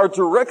three are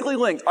directly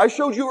linked. I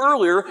showed you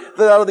earlier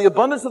that out of the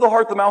abundance of the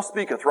heart the mouth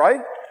speaketh, right?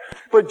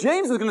 But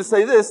James is going to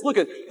say this. Look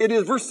at it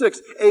is verse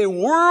 6. A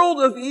world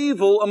of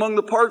evil among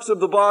the parts of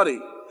the body.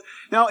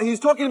 Now, he's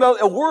talking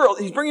about a world.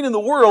 He's bringing in the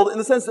world in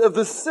the sense of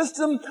the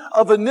system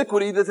of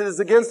iniquity that is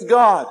against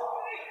God.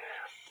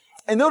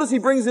 And notice he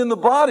brings in the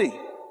body.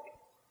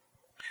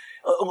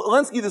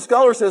 Lenski, the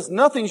scholar, says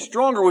nothing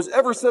stronger was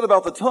ever said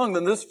about the tongue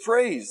than this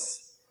phrase.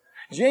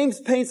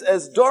 James paints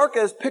as dark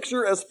a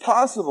picture as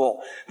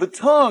possible. The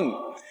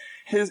tongue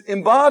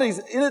embodies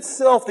in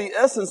itself the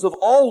essence of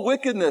all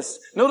wickedness.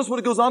 Notice what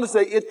it goes on to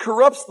say. It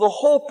corrupts the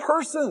whole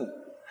person.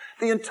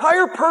 The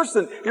entire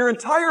person, your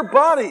entire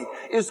body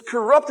is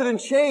corrupted and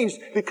changed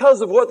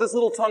because of what this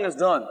little tongue has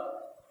done.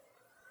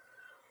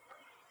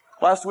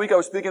 Last week I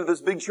was speaking at this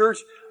big church,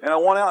 and I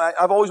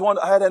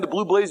hadn't had a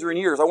blue blazer in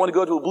years. I wanted to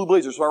go to a blue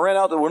blazer, so I ran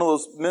out to one of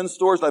those men's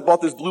stores and I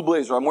bought this blue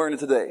blazer. I'm wearing it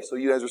today, so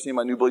you guys are seeing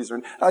my new blazer.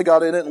 And I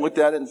got in it and looked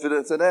at it and fitted it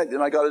and said, "Hey,"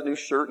 and I got a new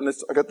shirt and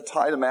I got the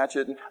tie to match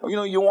it. And,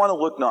 you want to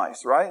look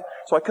nice, right?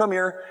 So I come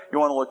here, you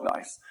want to look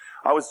nice.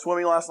 I was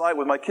swimming last night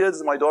with my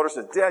kids, and my daughter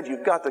said, "Dad,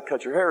 you've got to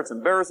cut your hair. It's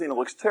embarrassing. It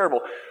looks terrible."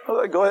 I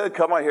was like, "Go ahead,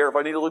 cut my hair if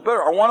I need to look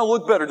better." I want to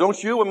look better,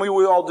 don't you? And we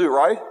all do,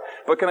 right?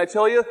 But can I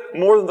tell you,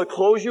 more than the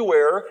clothes you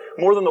wear,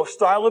 more than the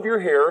style of your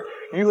hair,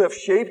 you have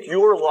shaped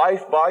your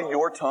life by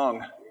your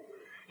tongue.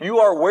 You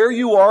are where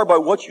you are by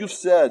what you've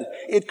said.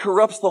 It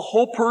corrupts the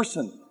whole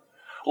person.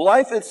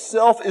 Life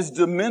itself is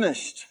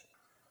diminished,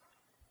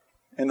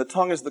 and the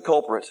tongue is the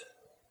culprit.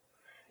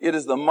 It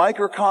is the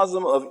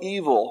microcosm of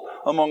evil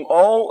among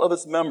all of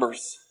its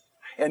members.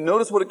 And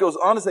notice what it goes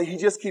on to say. He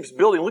just keeps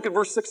building. Look at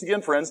verse 6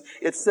 again, friends.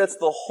 It sets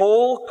the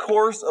whole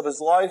course of his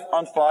life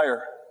on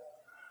fire.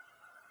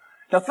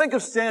 Now think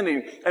of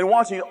standing and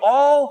watching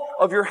all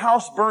of your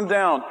house burn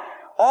down,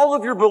 all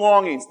of your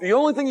belongings. The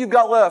only thing you've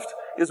got left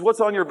is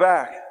what's on your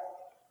back.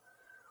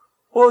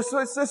 Well,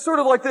 it's sort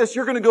of like this.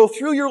 You're going to go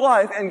through your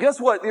life, and guess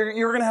what?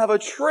 You're going to have a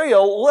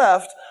trail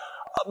left,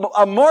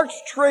 a marked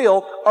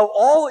trail of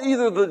all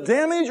either the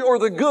damage or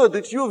the good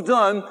that you have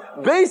done,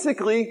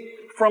 basically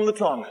from the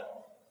tongue.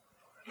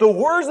 The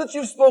words that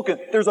you've spoken,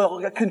 there's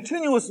a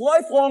continuous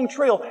lifelong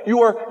trail.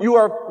 You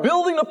are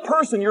building a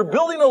person. You're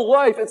building a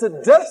life. It's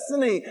a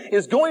destiny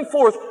is going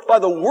forth by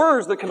the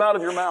words that come out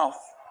of your mouth.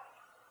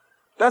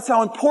 That's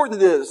how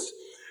important it is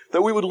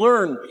that we would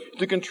learn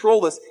to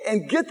control this.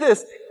 And get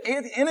this,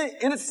 in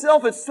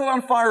itself, it's set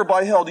on fire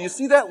by hell. Do you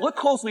see that? Look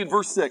closely at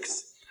verse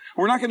 6.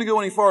 We're not going to go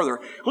any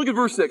farther. Look at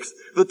verse 6.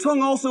 The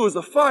tongue also is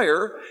a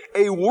fire,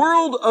 a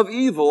world of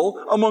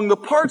evil among the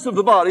parts of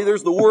the body.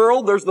 There's the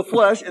world, there's the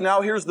flesh, and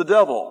now here's the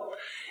devil.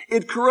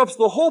 It corrupts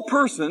the whole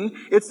person.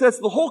 It sets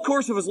the whole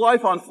course of his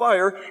life on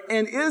fire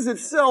and is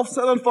itself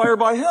set on fire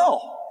by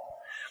hell.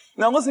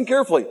 Now listen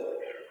carefully.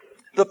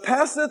 The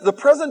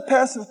present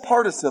passive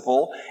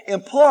participle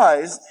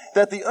implies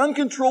that the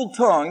uncontrolled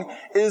tongue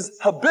is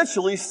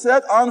habitually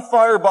set on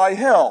fire by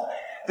hell.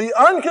 The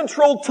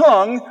uncontrolled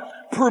tongue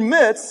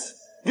permits,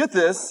 get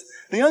this,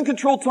 the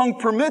uncontrolled tongue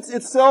permits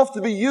itself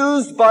to be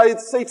used by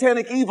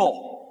satanic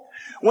evil.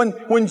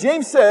 When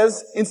James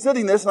says, in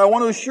studying this, and I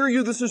want to assure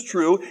you this is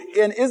true,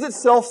 and is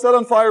itself set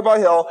on fire by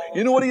hell,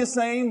 you know what he is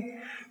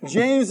saying?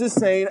 James is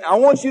saying, I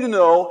want you to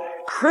know,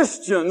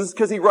 Christians,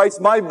 because he writes,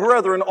 my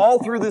brethren,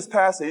 all through this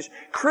passage,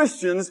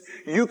 Christians,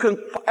 you can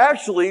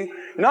actually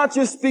not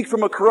just speak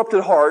from a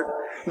corrupted heart,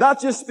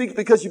 Not just speak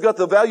because you've got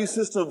the value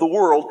system of the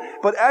world,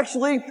 but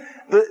actually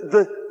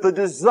the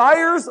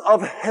desires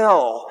of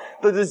hell,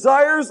 the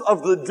desires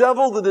of the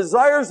devil, the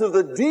desires of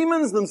the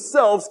demons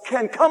themselves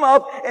can come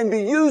up and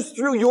be used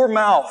through your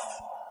mouth.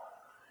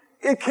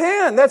 It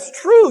can. That's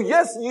true.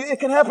 Yes, it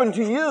can happen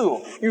to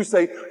you. You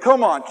say,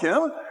 come on,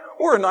 Kim.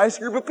 We're a nice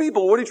group of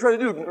people. What are you trying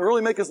to do?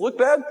 Really make us look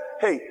bad?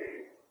 Hey,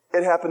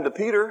 it happened to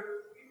Peter.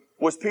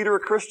 Was Peter a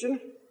Christian?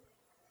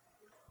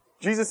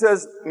 Jesus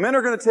says, men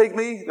are going to take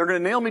me. They're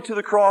going to nail me to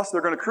the cross.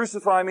 They're going to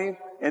crucify me.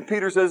 And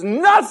Peter says,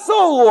 not so,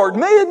 Lord.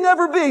 May it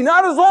never be.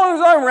 Not as long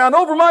as I'm around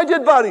over my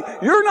dead body.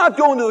 You're not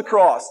going to the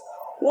cross.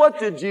 What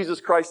did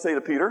Jesus Christ say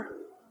to Peter?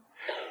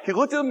 He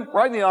looked at him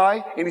right in the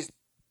eye and he said,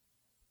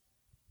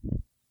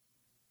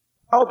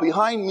 out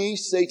behind me,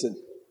 Satan.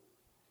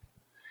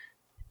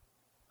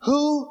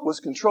 Who was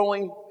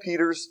controlling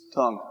Peter's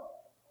tongue?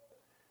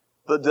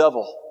 The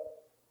devil.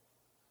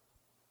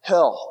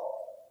 Hell.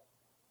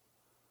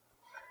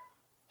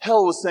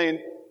 Hell was saying,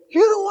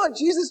 you don't want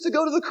Jesus to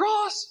go to the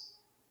cross.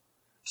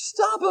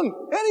 Stop him.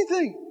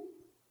 Anything.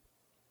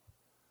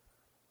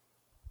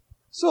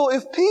 So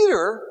if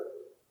Peter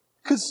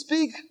could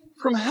speak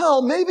from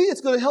hell, maybe it's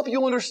going to help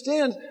you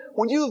understand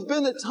when you have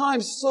been at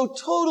times so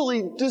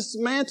totally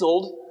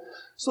dismantled,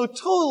 so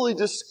totally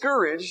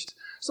discouraged,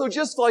 so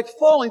just like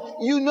falling,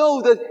 you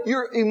know that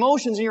your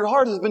emotions in your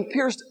heart has been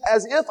pierced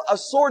as if a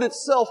sword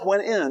itself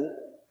went in.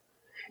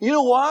 You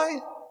know why?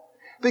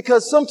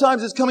 Because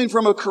sometimes it's coming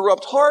from a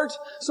corrupt heart.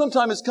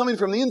 Sometimes it's coming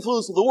from the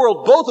influence of the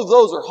world. Both of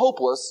those are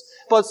hopeless.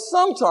 But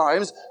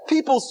sometimes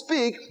people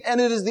speak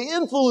and it is the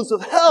influence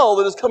of hell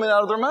that is coming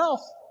out of their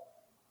mouth.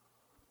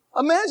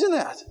 Imagine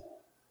that.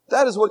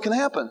 That is what can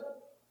happen.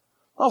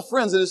 Oh,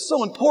 friends, it is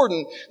so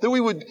important that we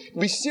would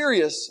be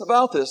serious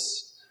about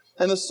this.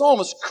 And the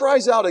psalmist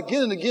cries out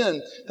again and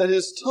again that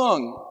his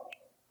tongue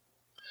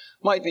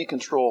might be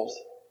controlled.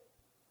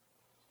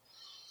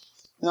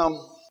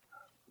 Now,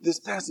 this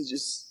passage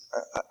is,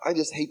 I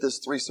just hate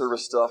this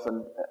 3-service stuff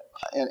and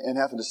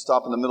having to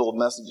stop in the middle of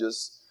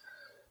messages.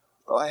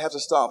 I have to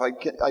stop. I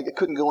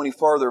couldn't go any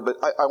farther, but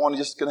I want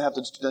to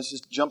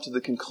just jump to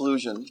the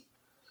conclusion.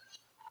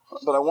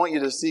 But I want you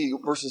to see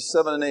verses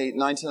 7 and 8,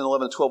 9, 10, and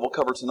 11, and 12 we'll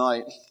cover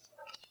tonight.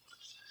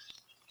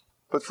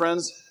 But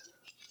friends,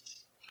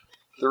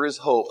 there is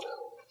hope.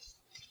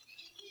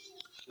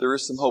 There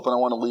is some hope, and I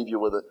want to leave you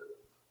with it.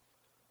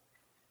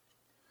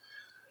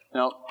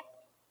 Now,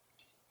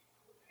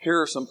 here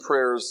are some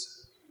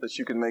prayers that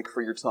you can make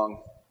for your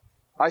tongue.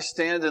 I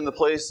stand in the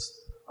place,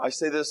 I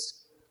say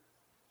this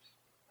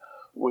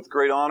with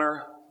great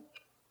honor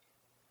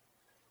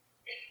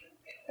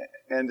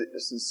and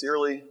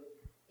sincerely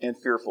and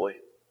fearfully.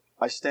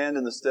 I stand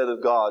in the stead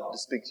of God to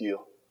speak to you.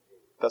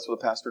 That's what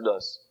a pastor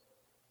does.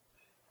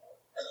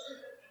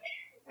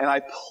 And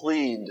I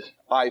plead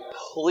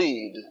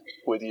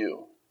with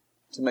you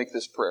to make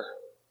this prayer.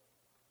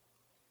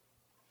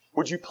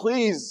 Would you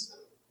please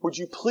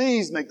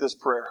make this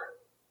prayer?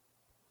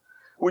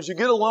 Would you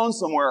get alone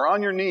somewhere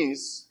on your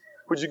knees?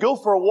 Would you go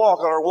for a walk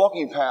on our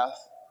walking path?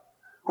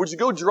 Would you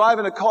go drive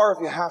in a car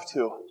if you have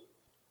to?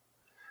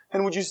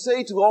 And would you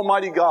say to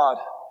Almighty God,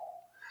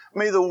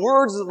 may the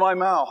words of my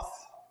mouth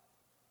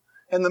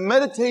and the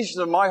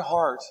meditation of my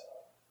heart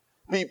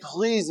be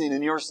pleasing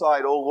in your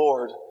sight, O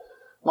Lord,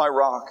 my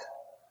rock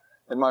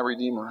and my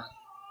Redeemer.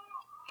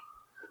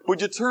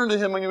 Would you turn to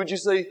Him and would you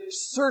say,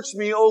 search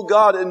me, O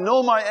God, and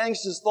know my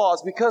anxious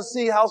thoughts? Because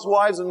see,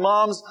 housewives and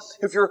moms,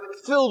 if you're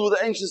filled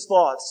with anxious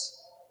thoughts,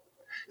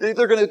 they're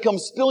going to come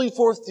spilling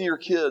forth to your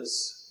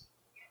kids.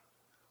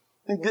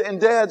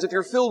 And dads, if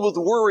you're filled with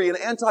worry and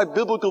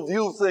anti-biblical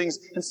view of things,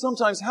 and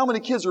sometimes how many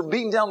kids are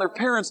beating down their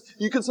parents,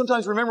 you can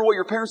sometimes remember what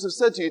your parents have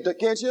said to you,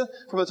 can't you?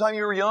 From the time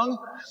you were young?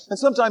 And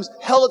sometimes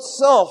hell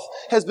itself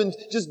has been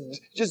just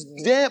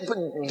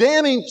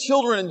damning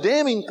children and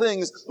damning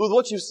things with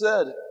what you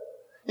said.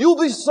 You'll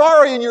be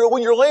sorry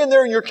when you're laying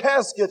there in your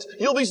casket.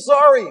 You'll be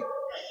sorry.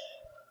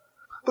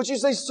 But you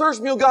say, search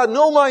me, O God,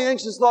 know my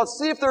anxious thoughts.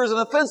 See if there is an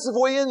offensive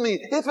way in me.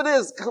 If it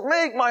is,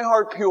 make my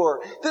heart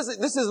pure. This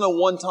isn't a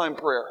one-time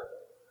prayer.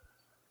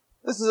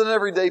 This is an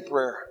everyday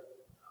prayer.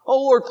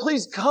 Oh Lord,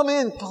 please come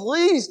in.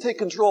 Please take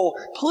control.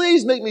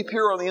 Please make me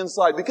pure on the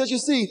inside. Because you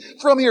see,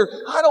 from here,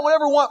 I don't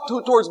ever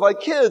want towards my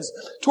kids,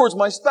 towards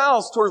my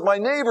spouse, towards my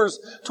neighbors,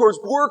 towards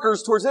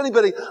workers, towards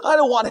anybody. I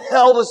don't want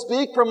hell to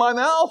speak from my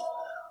mouth.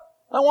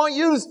 I want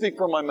you to speak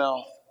from my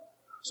mouth.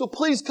 So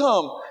please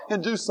come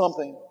and do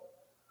something.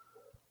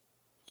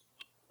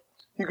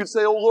 You could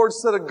say, oh Lord,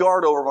 set a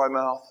guard over my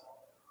mouth.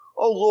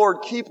 Oh Lord,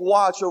 keep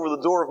watch over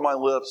the door of my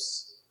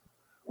lips.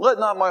 Let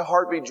not my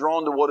heart be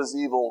drawn to what is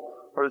evil,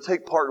 or to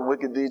take part in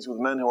wicked deeds with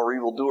men who are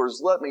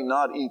evildoers. Let me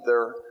not eat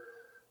their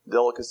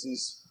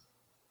delicacies.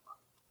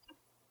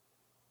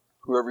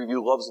 Whoever of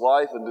you loves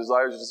life and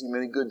desires to see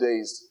many good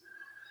days,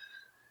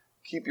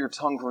 keep your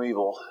tongue from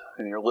evil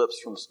and your lips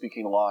from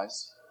speaking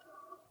lies.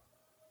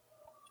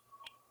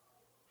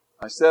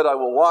 I said, I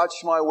will watch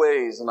my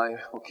ways and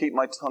I will keep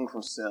my tongue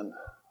from sin.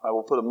 I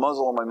will put a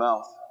muzzle on my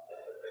mouth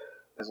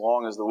as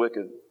long as the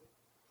wicked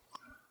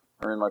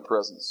are in my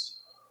presence.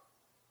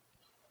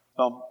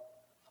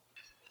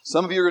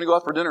 Some of you are going to go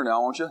out for dinner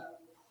now, won't you?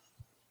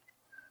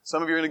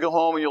 Some of you are going to go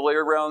home and you'll lay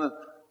around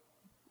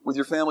with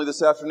your family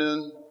this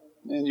afternoon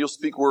and you'll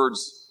speak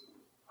words.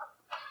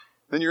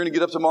 Then you're going to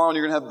get up tomorrow and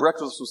you're going to have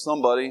breakfast with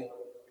somebody.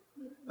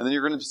 And then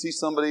you're going to see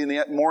somebody in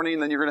the morning,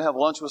 and then you're going to have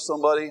lunch with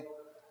somebody.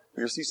 You're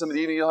going to see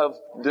somebody in the evening, you'll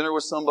have dinner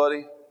with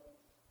somebody.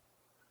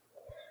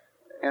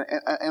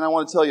 And I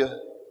want to tell you,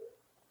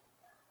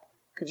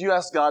 could you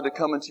ask God to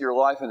come into your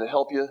life and to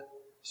help you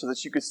so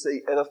that you could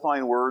say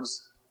edifying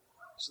words,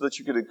 so that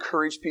you could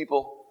encourage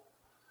people,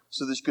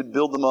 so that you could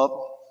build them up?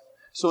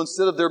 So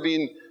instead of there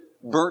being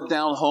burnt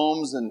down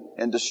homes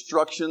and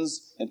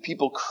destructions and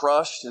people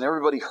crushed and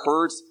everybody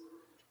hurts,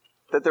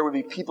 that there would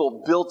be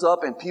people built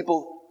up and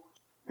people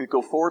who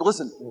go forward.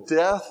 Listen,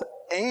 death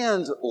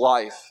and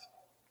life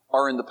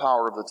are in the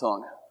power of the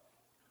tongue.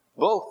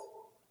 Both.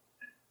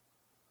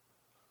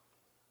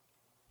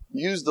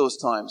 Use those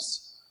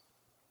times.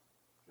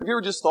 Have you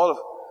ever just thought of,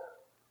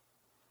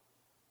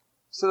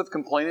 instead of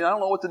complaining, I don't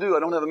know what to do, I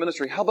don't have a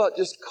ministry, how about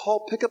just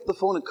pick up the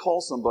phone and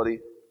call somebody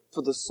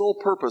for the sole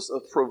purpose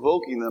of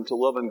provoking them to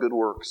love and good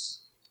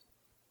works?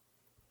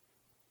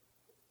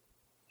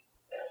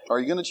 Are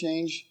you going to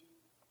change?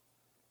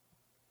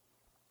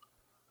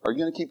 Are you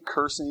going to keep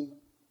cursing?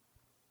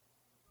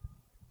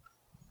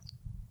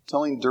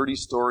 Telling dirty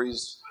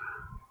stories?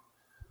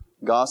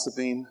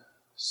 Gossiping?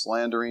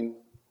 Slandering?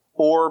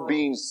 Or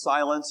being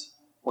silent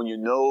when you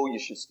know you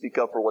should speak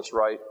up for what's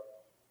right?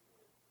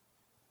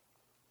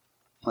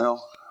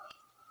 Well,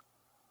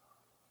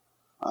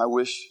 I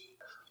wish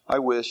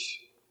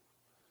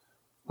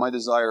my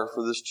desire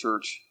for this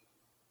church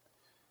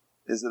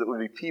is that it would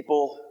be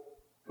people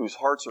whose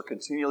hearts are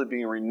continually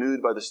being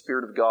renewed by the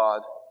Spirit of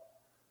God,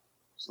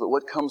 so that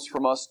what comes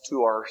from us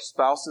to our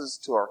spouses,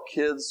 to our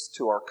kids,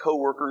 to our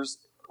co-workers,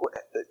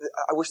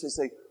 I wish they'd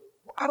say,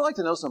 I'd like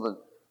to know something.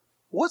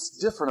 What's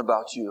different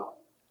about you?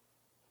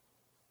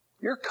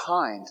 You're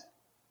kind.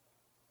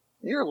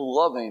 You're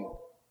loving.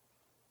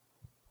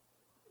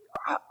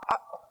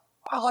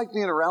 I like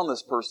being around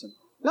this person.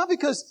 Not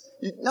because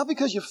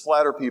you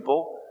flatter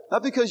people,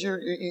 not because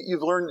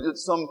you've learned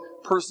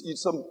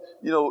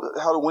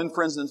how to win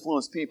friends and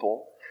influence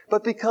people,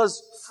 but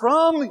because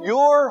from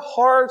your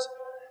heart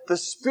the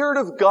Spirit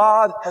of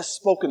God has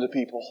spoken to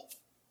people.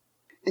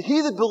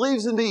 He that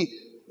believes in me,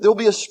 there will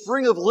be a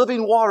spring of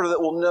living water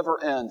that will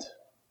never end.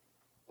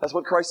 That's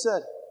what Christ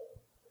said.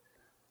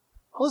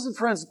 Listen,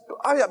 friends,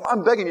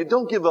 I'm begging you,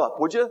 don't give up,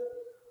 would you?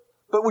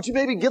 But would you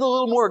maybe get a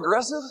little more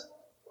aggressive?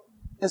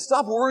 And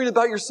stop worrying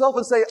about yourself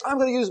and say, I'm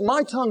going to use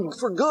my tongue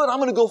for good. I'm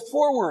going to go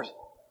forward.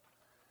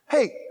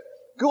 Hey,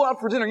 go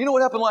out for dinner. You know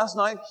what happened last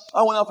night?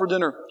 I went out for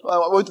dinner.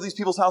 I went to these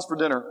people's house for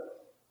dinner.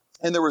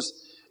 And there was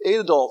 8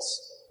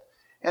 adults.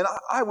 And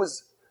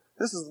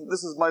this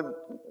is my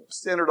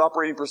standard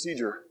operating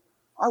procedure.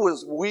 I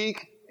was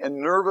weak and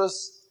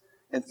nervous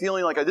and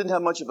feeling like I didn't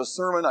have much of a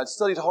sermon. I'd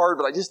studied hard,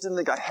 but I just didn't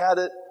think I had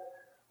it.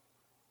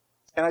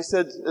 And I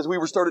said, as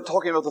we started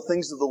talking about the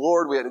things of the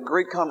Lord, we had a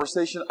great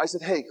conversation. I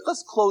said, hey,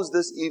 let's close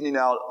this evening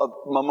out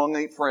among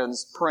 8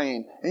 friends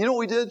praying. And you know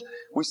what we did?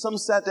 Some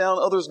sat down,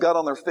 others got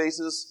on their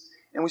faces,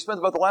 and we spent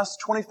about the last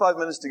 25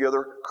 minutes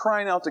together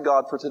crying out to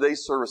God for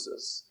today's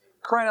services.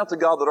 Crying out to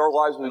God that our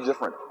lives would be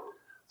different.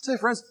 Say,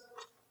 friends,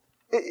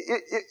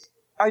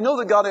 I know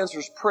that God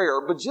answers prayer,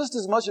 but just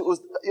as much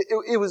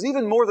it was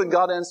even more than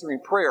God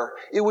answering prayer.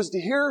 It was to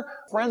hear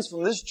friends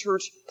from this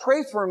church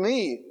pray for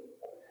me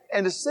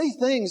and to say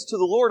things to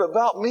the Lord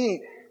about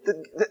me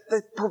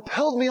that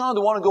propelled me on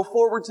to want to go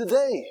forward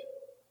today.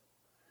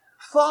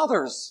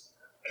 Fathers,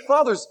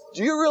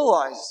 do you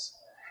realize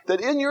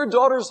that in your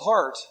daughter's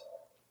heart,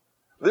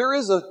 there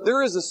is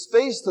a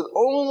space that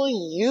only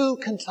you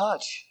can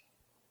touch?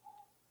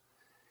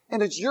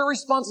 And it's your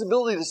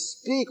responsibility to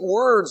speak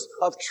words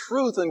of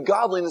truth and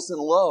godliness and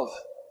love.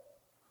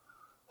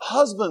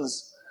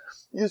 Husbands,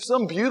 if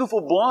some beautiful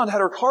blonde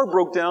had her car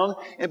broke down,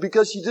 and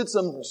because she did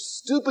some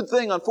stupid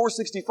thing on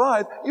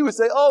 465, you would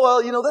say, oh,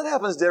 well, that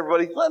happens to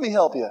everybody. Let me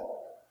help you.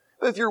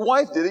 But if your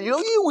wife did it, you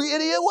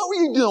idiot, what were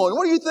you doing?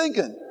 What are you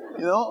thinking?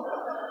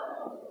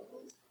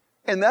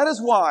 And that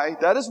is why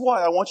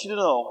I want you to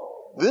know,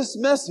 this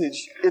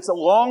message, it's a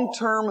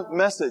long-term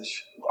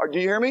message. Do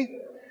you hear me?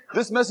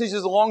 This message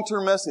is a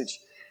long-term message.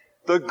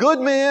 The good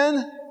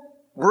man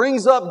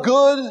brings up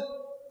good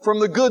from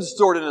the good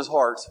stored in his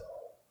heart.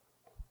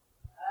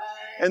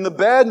 And the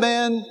bad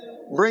man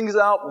brings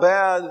out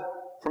bad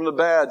from the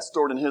bad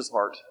stored in his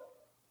heart.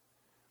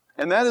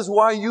 And that is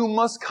why you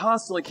must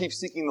constantly keep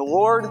seeking the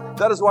Lord.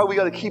 That is why we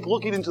got to keep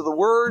looking into the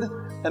Word.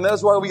 And that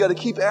is why we got to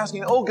keep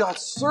asking, oh God,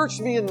 search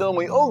me and know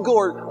me. Oh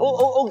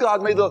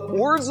God, may the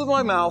words of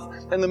my mouth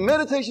and the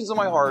meditations of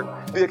my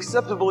heart be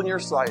acceptable in your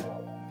sight.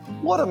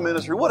 What a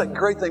ministry. What a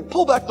great thing.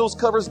 Pull back those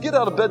covers. Get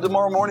out of bed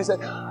tomorrow morning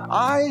and say,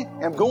 I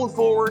am going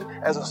forward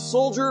as a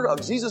soldier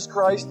of Jesus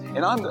Christ.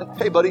 And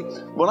hey buddy,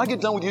 when I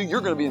get done with you,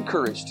 you're going to be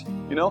encouraged.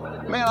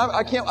 Man,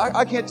 I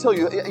can't tell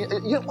you.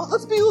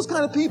 Let's be those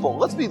kind of people.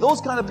 Let's be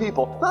those kind of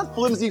people. Not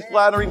flimsy,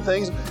 flattering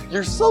things.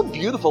 You're so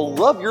beautiful.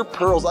 Love your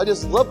pearls. I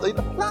just love,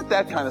 not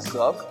that kind of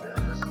stuff.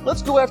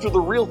 Let's go after the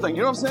real thing.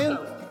 You know what I'm saying?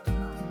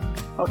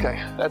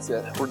 Okay, that's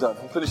it. We're done.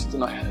 We'll finish it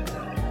tonight.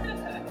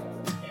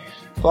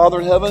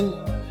 Father in heaven,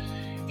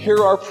 hear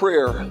our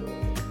prayer,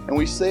 and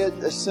we say it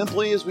as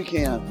simply as we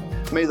can.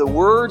 May the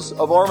words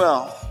of our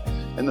mouth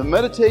and the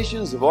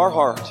meditations of our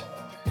heart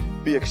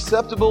be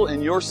acceptable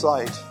in your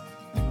sight.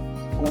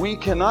 We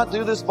cannot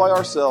do this by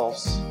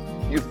ourselves.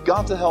 You've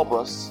got to help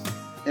us.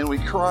 And we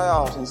cry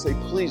out and say,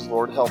 please,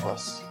 Lord, help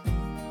us.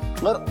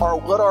 Let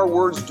our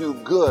words do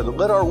good.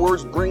 Let our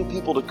words bring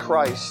people to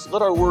Christ.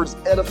 Let our words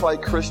edify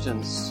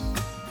Christians.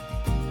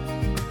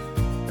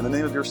 In the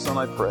name of your Son,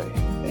 I pray.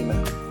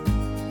 Amen.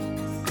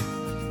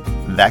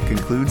 That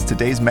concludes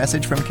today's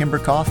message from Kimber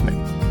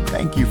Kaufman.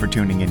 Thank you for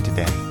tuning in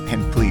today,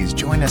 and please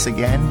join us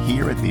again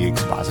here at the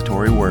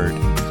Expository Word.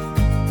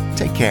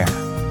 Take care.